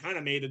game that kind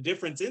of made a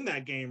difference in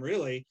that game,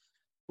 really.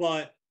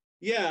 But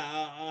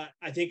yeah,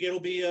 I think it'll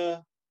be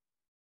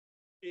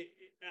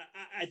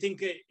I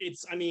think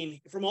it's, I mean,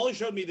 from all he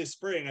showed me this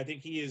spring, I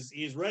think he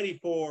is ready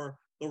for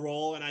the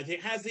role, and I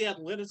think has the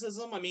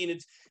athleticism. I mean,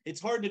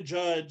 it's hard to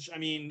judge. I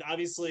mean,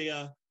 obviously,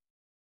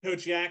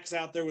 Coach Yak's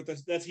out there with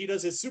he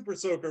does his super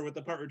soaker with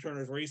the punt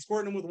returners, where he's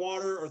squirting them with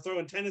water or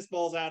throwing tennis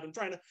balls out and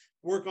trying to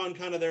work on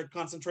kind of their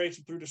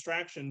concentration through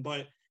distraction.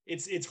 But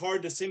it's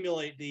hard to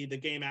simulate the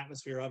game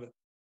atmosphere of it.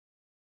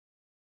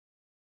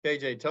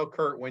 KJ, tell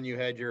Curt when you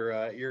had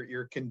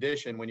your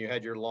condition when you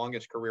had your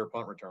longest career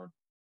punt return.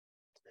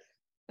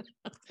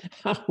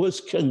 I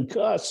was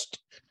concussed.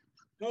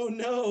 Oh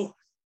no.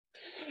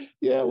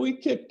 Yeah, we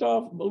kicked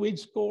off. We'd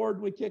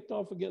scored. We kicked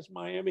off against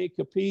Miami,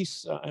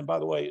 Capiz. And by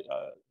the way,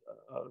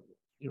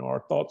 you know,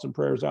 our thoughts and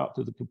prayers out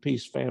to the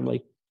Capiz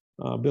family.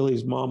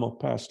 Billy's mama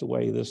passed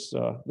away this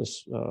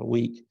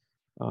week.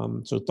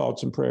 So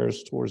thoughts and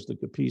prayers towards the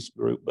Capiz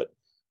group. But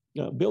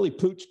Billy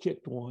Pooch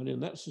kicked one,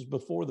 and that was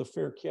before the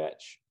fair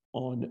catch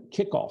on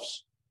kickoffs.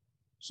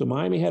 So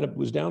Miami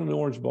was down in the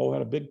Orange Bowl,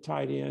 had a big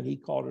tight end. He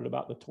caught it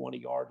about the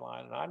 20-yard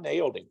line, and I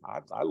nailed him.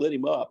 I lit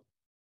him up,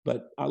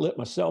 but I lit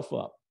myself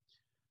up.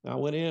 I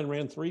went in,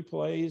 ran 3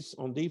 plays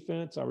on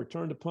defense. I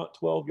returned to punt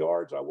 12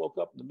 yards. I woke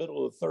up in the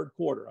middle of the third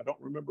quarter. I don't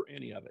remember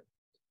any of it.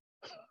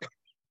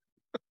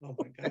 Oh,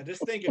 my God.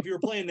 Just think, if you were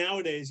playing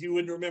nowadays, you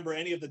wouldn't remember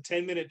any of the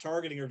 10-minute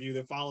targeting review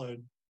that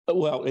followed.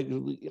 Well,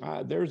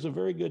 there's a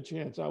very good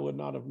chance I would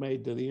not have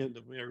made to the end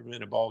of every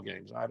minute ball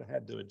games. I'd have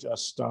had to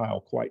adjust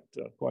style quite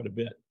a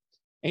bit.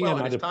 And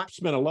I'd have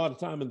spent a lot of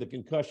time in the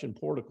concussion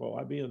protocol.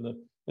 I'd be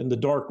in the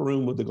dark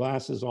room with the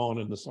glasses on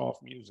and the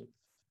soft music.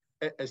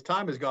 As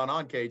time has gone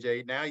on,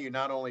 KJ, now you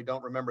not only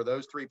don't remember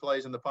those 3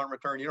 plays in the punt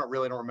return, you don't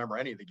remember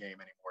any of the game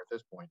anymore at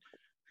this point.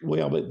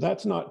 Well, but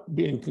that's not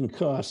being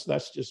concussed.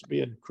 That's just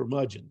being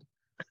curmudgeoned.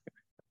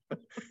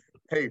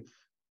 Hey,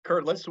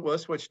 Curt, let's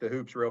switch to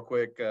hoops real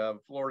quick.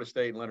 Florida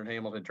State and Leonard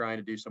Hamilton trying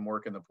to do some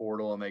work in the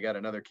portal, and they got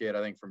another kid, I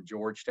think, from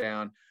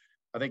Georgetown.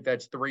 I think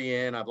that's 3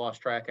 in. I've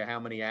lost track of how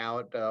many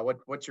out.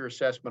 What's your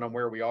assessment on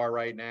where we are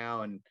right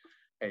now? And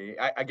hey,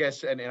 I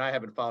guess, and I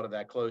haven't followed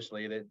that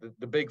closely.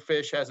 The big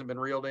fish hasn't been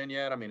reeled in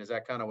yet. I mean, is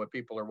that kind of what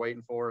people are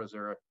waiting for? Is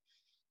there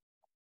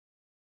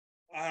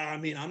I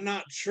mean, I'm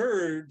not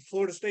sure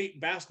Florida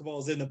State basketball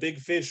is in the big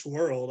fish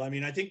world. I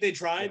mean, I think they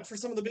tried for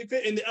some of the big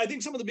fish, and I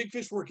think some of the big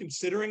fish were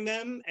considering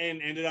them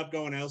and ended up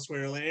going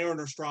elsewhere. Like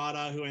Aaron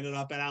Estrada, who ended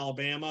up at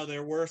Alabama,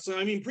 there were. So,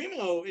 I mean,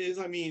 Primo is,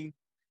 I mean,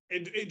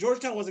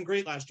 Georgetown wasn't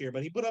great last year,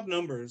 but he put up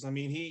numbers. I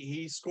mean,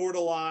 he scored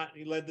a lot.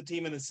 He led the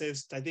team in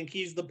assists. I think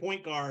he's the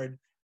point guard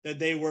that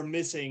they were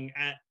missing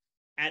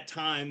at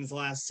times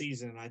last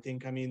season. I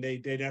think, I mean, they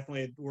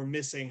definitely were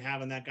missing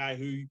having that guy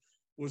who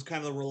was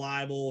kind of the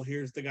reliable,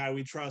 here's the guy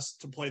we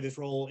trust to play this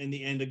role in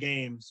the end of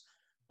games.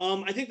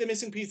 I think the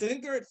missing piece, I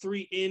think they're at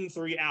 3 in,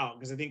 3 out,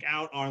 because I think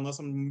out are, unless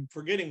I'm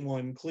forgetting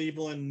one,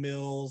 Cleveland,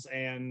 Mills,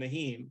 and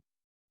Naheem.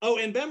 Oh,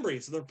 and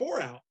Bembry, so they're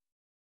 4 out.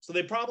 So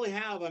they probably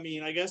have, I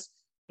mean, I guess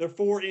they're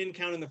 4 in,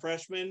 counting the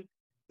freshmen.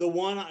 The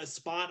one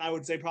spot I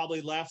would say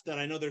probably left that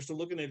I know they're still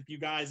looking at a few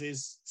guys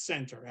is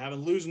center.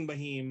 Having losing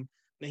Naheem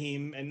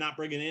and not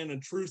bringing in a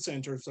true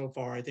center so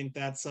far. I think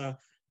that's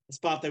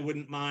spot they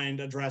wouldn't mind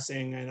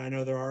addressing. And I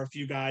know there are a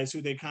few guys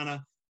who they kind of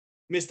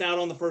missed out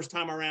on the first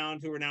time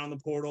around who are now in the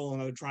portal,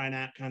 and they're trying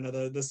at kind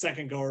of the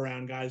second go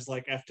around, guys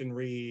like Efton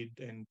Reed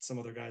and some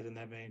other guys in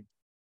that vein.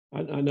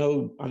 I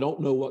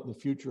don't know what the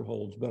future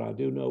holds, but I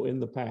do know in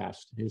the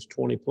past, his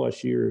 20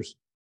 plus years,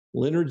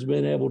 Leonard's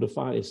been able to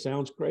find, it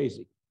sounds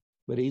crazy,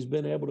 but he's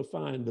been able to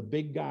find the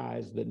big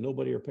guys that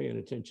nobody are paying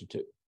attention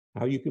to.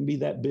 How you can be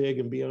that big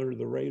and be under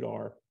the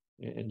radar,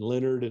 and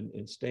Leonard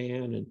and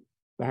Stan and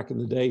back in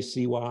the day,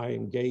 CY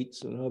and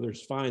Gates and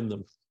others find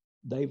them.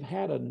 They've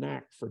had a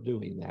knack for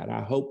doing that.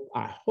 I hope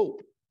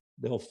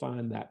they'll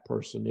find that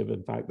person if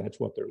in fact that's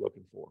what they're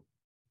looking for.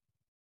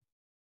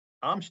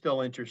 I'm still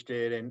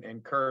interested,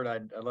 and Curt,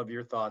 I'd love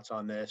your thoughts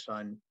on this,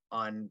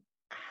 on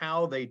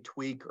how they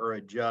tweak or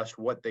adjust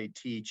what they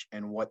teach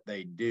and what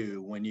they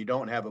do when you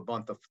don't have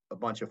a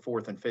bunch of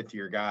fourth and fifth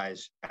year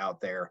guys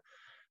out there,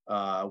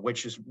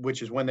 which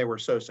is when they were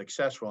so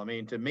successful. I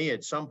mean, to me,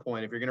 at some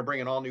point, if you're going to bring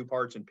in all new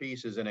parts and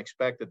pieces and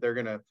expect that they're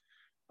going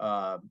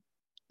to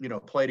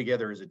play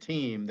together as a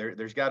team,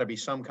 there's got to be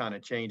some kind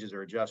of changes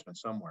or adjustments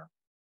somewhere.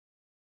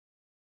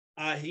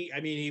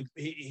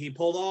 He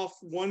pulled off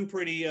one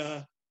pretty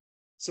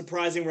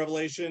surprising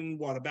revelation,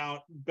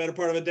 about better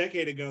part of a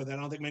decade ago, that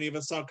I don't think many of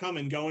us saw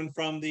coming, going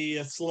from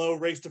the slow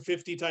race to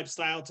 50 type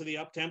style to the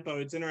up tempo.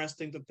 It's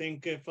interesting to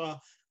think if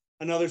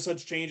another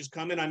such change is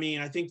coming. I mean,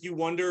 I think you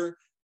wonder,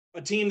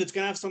 a team that's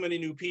going to have so many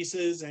new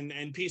pieces and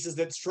pieces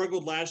that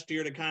struggled last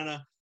year to kind of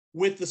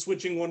with the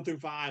switching 1 through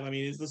 5. I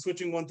mean, is the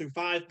switching 1 through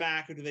 5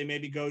 back, or do they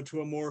maybe go to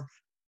a more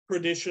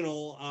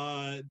traditional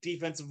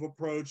defensive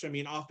approach? I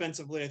mean,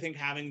 offensively, I think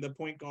having the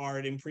point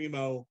guard in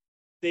Primo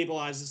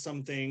stabilizes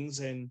some things.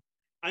 And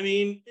I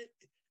mean,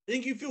 I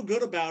think you feel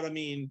good about,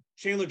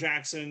 Chandler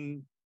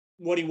Jackson,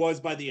 what he was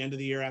by the end of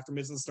the year after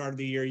missing the start of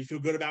the year. You feel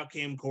good about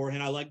Cam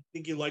Corhan.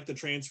 think you like the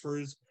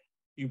transfers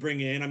you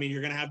bring in. I mean,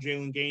 you're going to have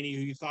Jalen Gainey,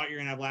 who you thought you're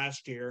going to have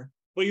last year.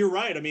 But you're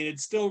right. I mean,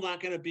 it's still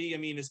not going to be,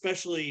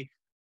 especially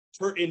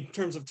in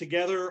terms of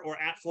together or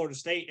at Florida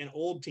State, an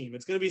old team.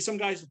 It's going to be some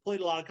guys who played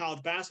a lot of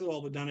college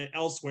basketball but done it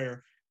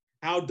elsewhere.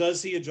 How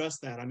does he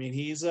adjust that? I mean,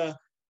 he's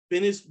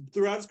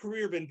throughout his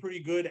career been pretty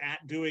good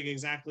at doing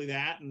exactly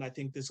that, and I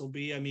think this will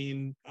be,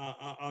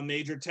 a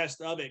major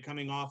test of it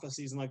coming off a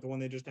season like the one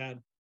they just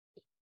had.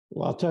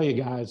 Well, I'll tell you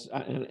guys,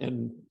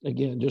 and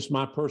again, just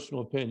my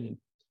personal opinion,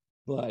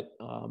 but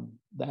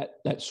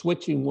that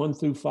switching 1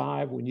 through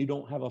 5 when you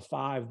don't have a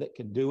 5 that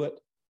can do it,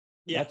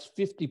 that's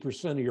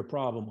 50% of your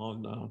problem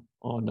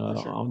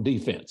on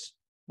defense.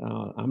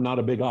 I'm not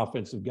a big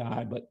offensive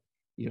guy, but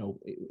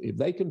if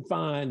they can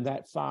find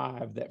that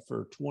 5 that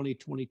for 20,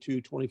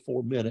 22,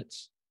 24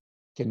 minutes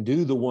can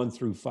do the 1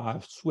 through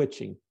 5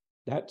 switching,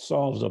 that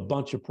solves a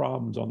bunch of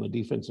problems on the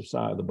defensive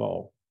side of the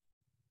ball.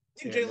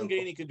 I think Jalen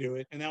Gainey could do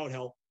it, and that would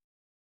help.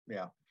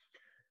 Yeah.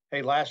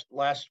 Hey, last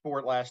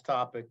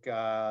topic,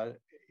 the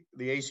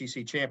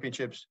ACC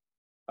championships.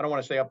 I don't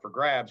want to say up for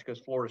grabs because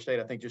Florida State,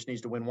 I think, just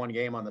needs to win one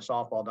game on the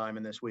softball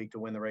diamond this week to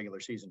win the regular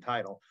season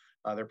title.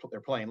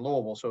 They're playing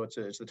Louisville, so it's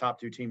the top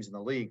 2 teams in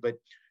the league. But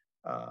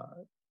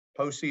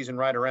postseason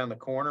right around the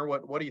corner.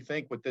 What do you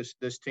think with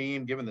this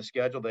team, given the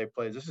schedule they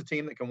play? Is this a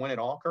team that can win it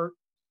all, Curt?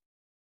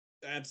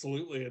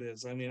 Absolutely, it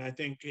is. I mean, I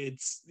think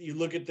you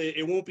look at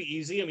it won't be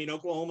easy. I mean,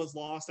 Oklahoma's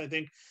lost. I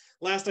think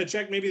last I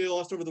checked, maybe they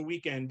lost over the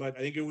weekend, but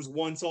I think it was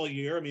once all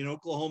year. I mean,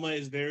 Oklahoma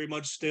is very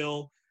much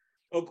still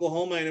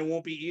Oklahoma, and it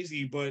won't be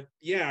easy. But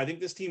yeah, I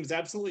think this team is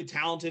absolutely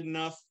talented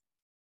enough.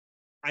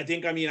 I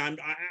think,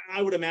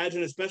 I would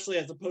imagine, especially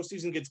as the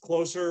postseason gets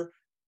closer,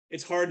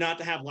 it's hard not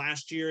to have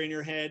last year in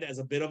your head as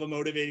a bit of a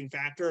motivating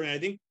factor. And I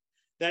think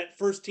that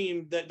first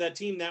team, that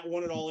team that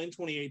won it all in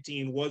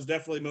 2018 was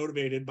definitely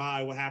motivated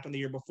by what happened the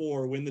year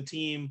before, when the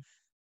team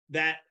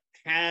that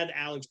had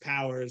Alex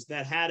Powers,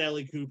 that had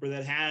Ellie Cooper,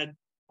 that had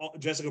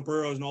Jessica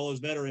Burrows and all those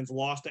veterans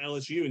lost to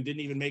LSU and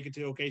didn't even make it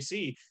to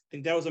OKC. I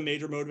think that was a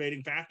major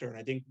motivating factor. And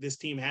I think this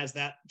team has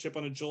that chip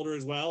on its shoulder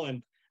as well.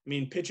 And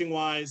pitching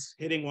wise,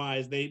 hitting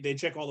wise, they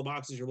check all the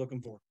boxes you're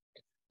looking for.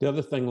 The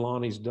other thing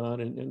Lonnie's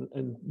done,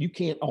 and you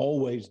can't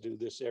always do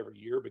this every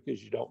year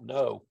because you don't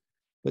know,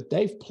 but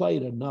they've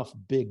played enough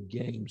big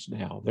games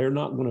now. They're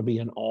not going to be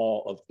in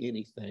awe of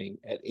anything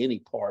at any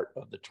part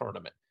of the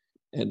tournament.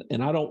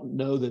 And I don't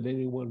know that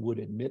anyone would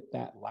admit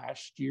that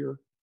last year,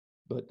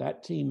 but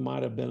that team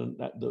might have been,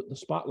 the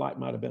spotlight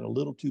might have been a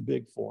little too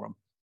big for them.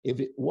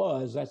 If it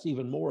was, that's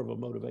even more of a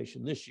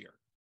motivation this year,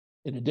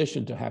 in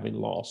addition to having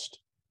lost.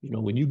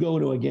 When you go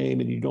into a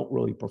game and you don't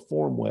really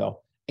perform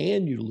well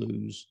and you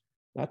lose,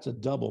 that's a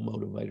double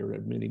motivator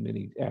in many,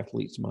 many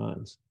athletes'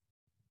 minds.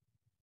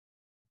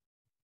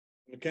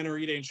 McKenna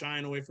Reed ain't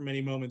shying away from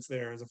any moments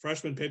there. As a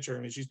freshman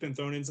pitcher, she's been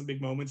thrown in some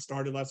big moments,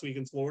 started last week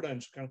in Florida,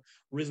 and she's kind of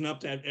risen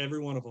up to every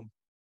one of them.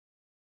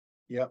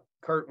 Yep.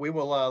 Curt, we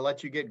will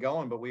let you get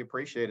going, but we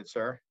appreciate it,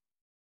 sir.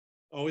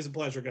 Always a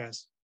pleasure,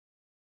 guys.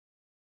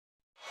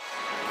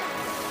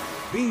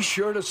 Be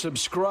sure to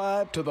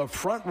subscribe to the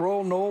Front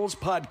Row Noles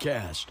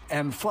podcast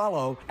and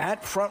follow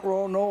at Front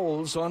Row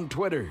Noles on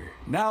Twitter.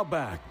 Now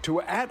back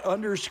to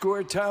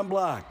 @_Tom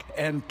Block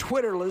and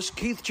Twitterless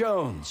Keith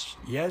Jones.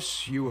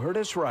 Yes, you heard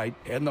us right,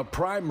 in the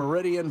Prime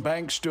Meridian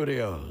Bank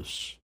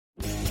Studios.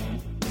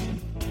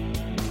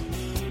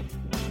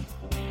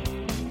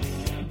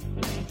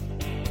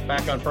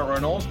 Back on Front Row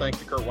Noles. Thanks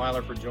to Curt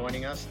Weiler for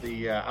joining us.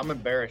 I'm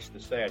embarrassed to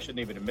say, I shouldn't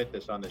even admit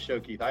this on the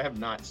show, Keith. I have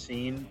not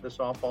seen the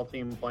softball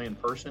team play in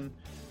person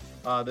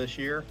this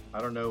year.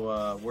 I don't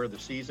know where the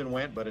season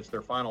went, but it's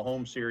their final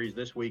home series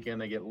this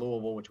weekend. They get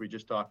Louisville, which we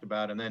just talked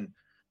about, and then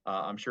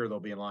I'm sure they'll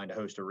be in line to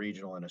host a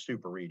regional and a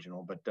super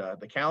regional. But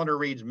the calendar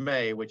reads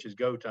May, which is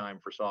go time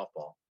for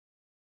softball.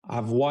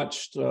 I've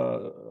watched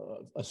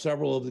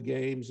several of the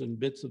games and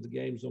bits of the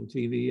games on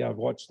TV. I've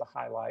watched the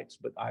highlights,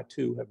 but I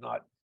too have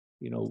not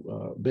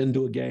been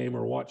to a game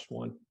or watched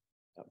one.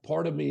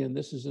 Part of me, and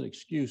this is an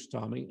excuse,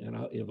 Tommy, and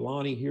if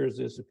Lonnie hears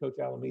this, if Coach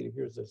Alameda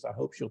hears this, I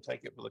hope she'll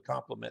take it for the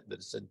compliment that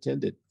it's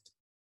intended.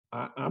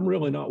 I'm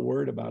really not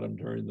worried about them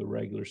during the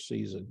regular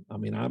season. I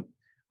mean,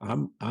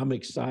 I'm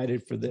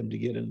excited for them to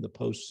get into the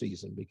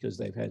postseason because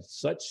they've had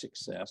such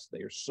success.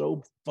 They are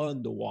so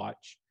fun to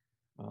watch,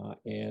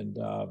 and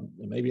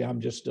maybe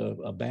I'm just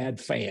a bad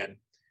fan,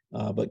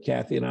 but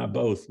Kathy and I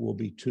both will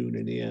be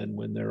tuning in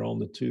when they're on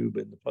the tube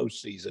in the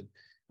postseason.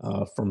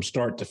 From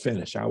start to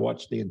finish. I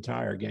watch the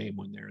entire game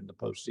when they're in the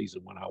postseason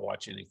when I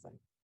watch anything.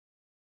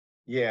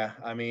 Yeah,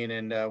 I mean,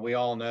 and we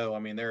all know, I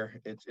mean,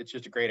 it's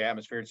just a great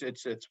atmosphere.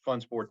 It's a fun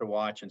sport to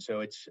watch, and so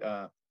it's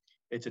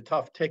a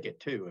tough ticket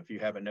too, if you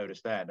haven't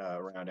noticed that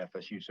around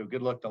FSU. So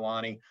good luck to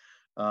Lonnie.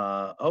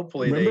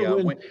 Hopefully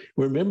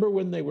remember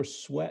when they were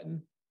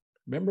sweating?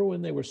 Remember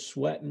when they were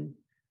sweating?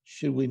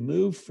 Should we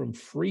move from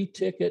free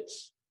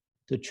tickets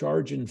to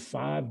charging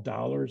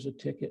 $5 a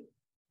ticket?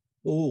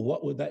 Oh,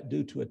 what would that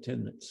do to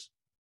attendance?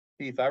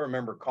 Keith, I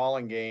remember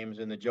calling games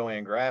in the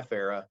Joanne Graff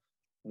era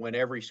when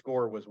every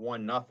score was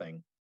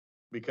 1-0,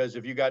 because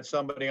if you got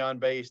somebody on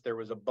base, there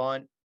was a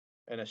bunt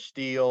and a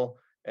steal,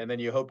 and then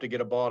you hope to get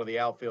a ball to the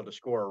outfield to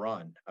score a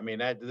run. I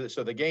mean,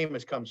 so the game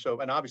has come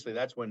and obviously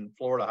that's when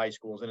Florida high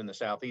schools and in the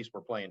Southeast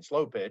were playing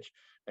slow pitch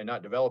and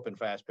not developing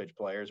fast pitch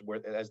players,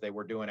 as they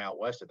were doing out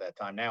west at that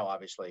time. Now,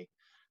 obviously,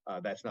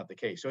 that's not the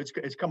case. So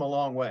it's come a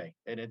long way,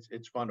 and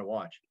it's fun to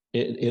watch.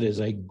 It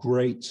is a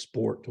great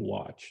sport to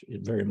watch.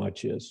 It very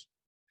much is.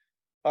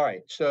 All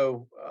right.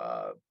 So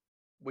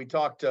we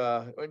talked,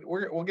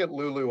 we'll get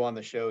Lulu on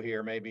the show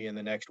here maybe in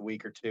the next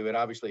week or two. It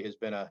obviously has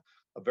been a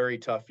very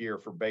tough year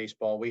for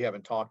baseball. We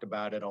haven't talked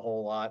about it a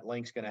whole lot.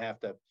 Link's going to have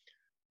to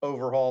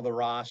overhaul the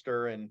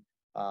roster, and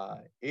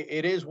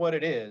it is what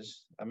it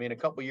is. I mean, a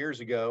couple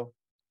years ago,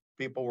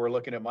 people were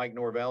looking at Mike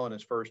Norvell in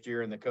his first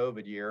year in the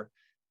COVID year.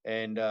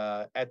 And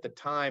at the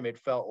time, it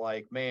felt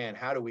like, man,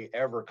 how do we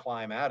ever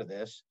climb out of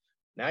this?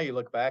 Now you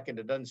look back and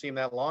it doesn't seem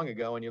that long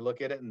ago, and you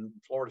look at it and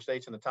Florida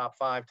State's in the top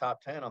 5,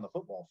 top 10 on the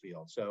football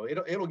field. So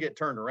it'll get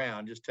turned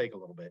around. Just take a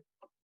little bit.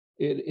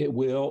 It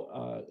will.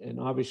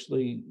 And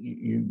obviously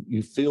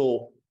you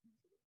feel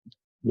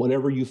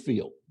whatever you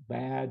feel,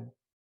 bad,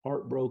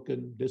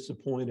 heartbroken,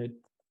 disappointed,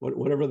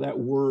 whatever that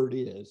word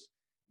is,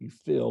 you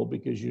feel,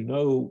 because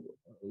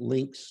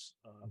Link's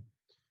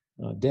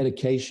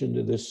dedication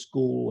to this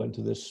school and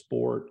to this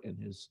sport, and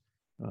his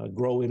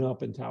growing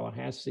up in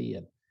Tallahassee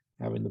and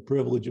having the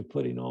privilege of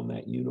putting on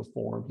that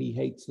uniform. He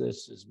hates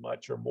this as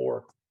much or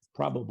more,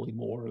 probably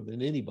more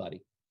than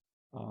anybody.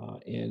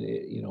 And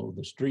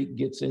the streak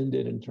gets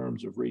ended in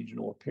terms of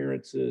regional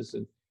appearances,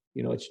 and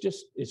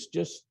it's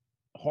just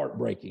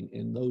heartbreaking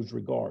in those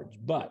regards.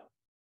 But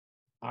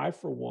I,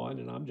 for one,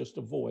 and I'm just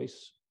a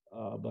voice,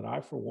 but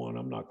I, for one,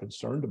 I'm not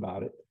concerned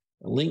about it.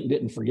 Link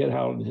didn't forget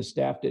how, and his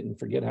staff didn't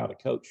forget how to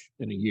coach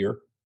in a year.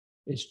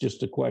 It's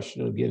just a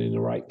question of getting the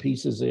right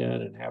pieces in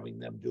and having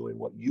them doing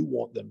what you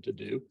want them to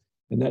do.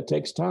 And that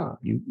takes time.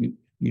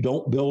 You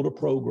don't build a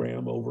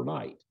program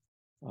overnight,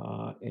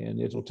 and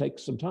it'll take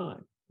some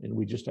time, and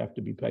we just have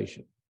to be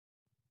patient.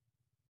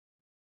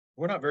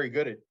 We're not very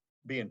good at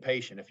being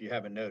patient, if you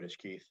haven't noticed,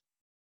 Keith.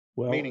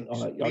 Well, meaning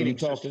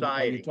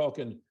society.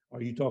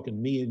 Are you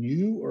talking me and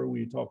you, or were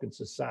you talking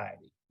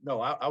society?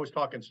 No, I was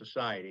talking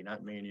society,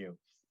 not me and you.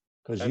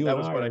 Because you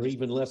and I are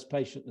even less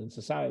patient than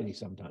society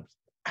sometimes.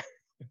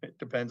 It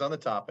depends on the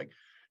topic.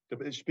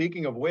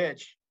 Speaking of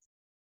which,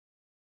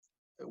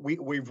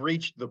 we've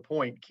reached the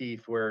point,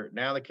 Keith, where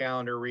now the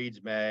calendar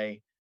reads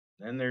May,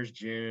 then there's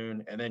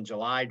June, and then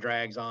July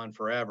drags on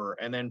forever.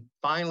 And then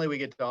finally we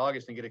get to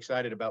August and get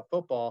excited about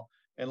football.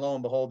 And lo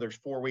and behold, there's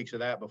 4 weeks of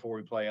that before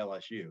we play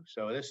LSU.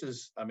 So this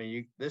is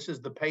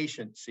the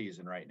patient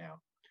season right now.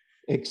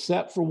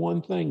 Except for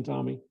one thing,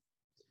 Tommy.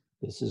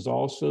 This is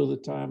also the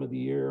time of the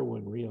year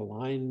when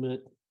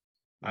realignment,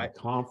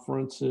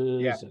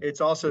 conferences,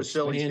 it's also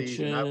silly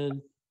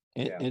season.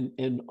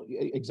 And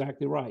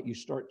exactly right. You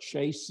start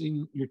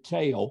chasing your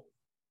tail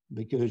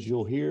because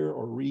you'll hear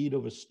or read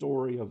of a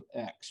story of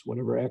X,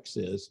 whatever X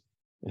is,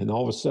 and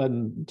all of a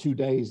sudden, in 2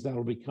 days,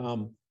 that'll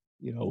become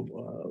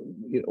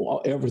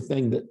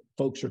everything that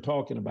folks are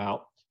talking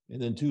about,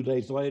 And then 2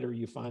 days later,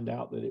 you find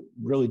out that it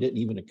really didn't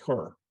even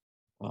occur.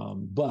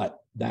 But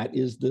that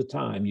is the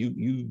time.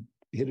 You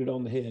hit it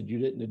on the head. You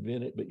didn't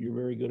invent it, but you're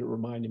very good at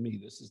reminding me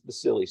this is the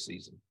silly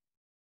season.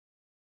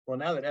 Well,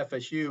 now that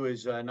FSU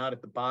is not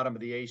at the bottom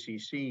of the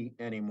ACC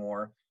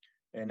anymore,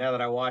 and now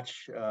that I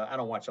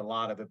don't watch a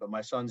lot of it, but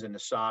my son's into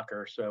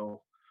soccer,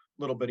 so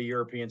a little bit of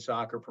European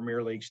soccer,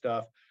 Premier League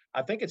stuff.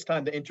 I think it's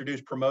time to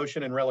introduce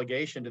promotion and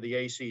relegation to the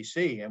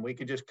ACC, and we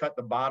could just cut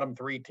the bottom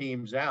 3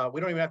 teams out.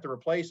 We don't even have to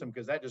replace them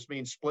because that just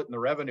means splitting the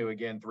revenue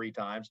again 3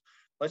 times.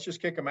 Let's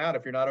just kick them out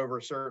if you're not over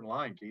a certain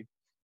line, Keith.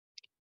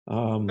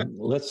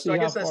 Let's see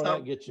how far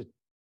that gets you.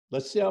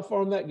 Let's see how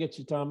far that gets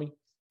you, Tommy.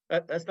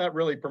 That's not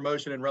really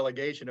promotion and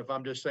relegation if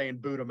I'm just saying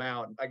boot them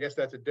out. I guess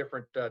that's a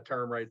different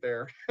term right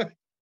there.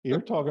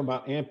 You're talking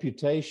about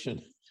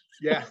amputation.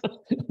 Yeah.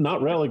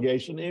 Not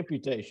relegation,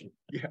 amputation.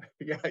 Yeah.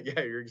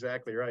 You're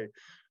exactly right.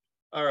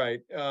 All right.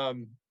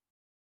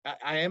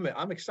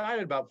 I'm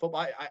excited about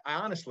football. I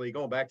honestly,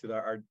 going back to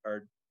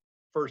our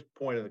first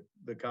point of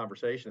the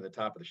conversation at the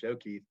top of the show,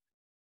 Keith,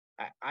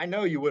 I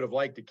know you would have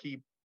liked to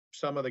keep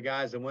some of the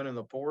guys that went in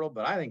the portal,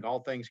 but I think all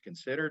things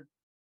considered,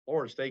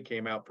 Florida State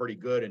came out pretty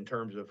good in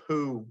terms of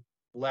who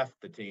left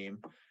the team,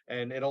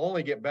 and it'll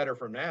only get better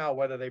from now.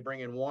 Whether they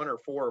bring in 1 or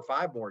 4 or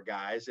 5 more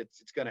guys,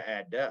 it's going to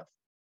add depth.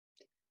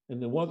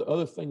 And then one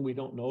other thing we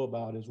don't know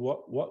about is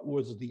what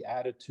was the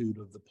attitude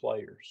of the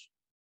players.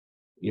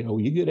 You know,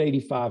 you get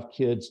 85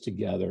 kids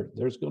together,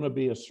 there's going to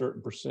be a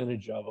certain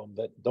percentage of them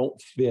that don't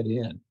fit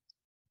in.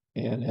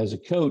 And as a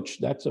coach,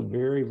 that's a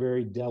very,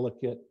 very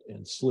delicate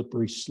and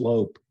slippery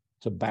slope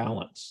to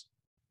balance.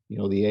 You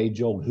know, the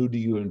age old, who do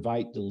you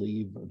invite to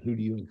leave and who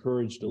do you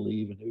encourage to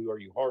leave and who are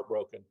you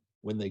heartbroken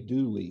when they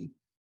do leave?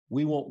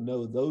 We won't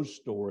know those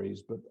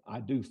stories, but I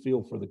do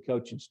feel for the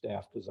coaching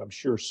staff because I'm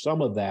sure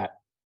some of that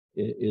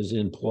is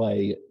in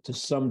play to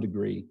some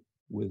degree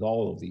with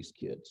all of these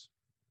kids.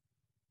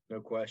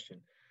 No question.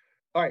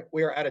 All right,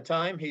 we are out of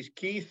time. He's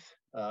Keith.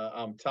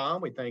 I'm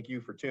Tom. We thank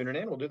you for tuning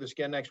in. We'll do this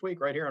again next week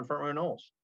right here on Front Row Noles.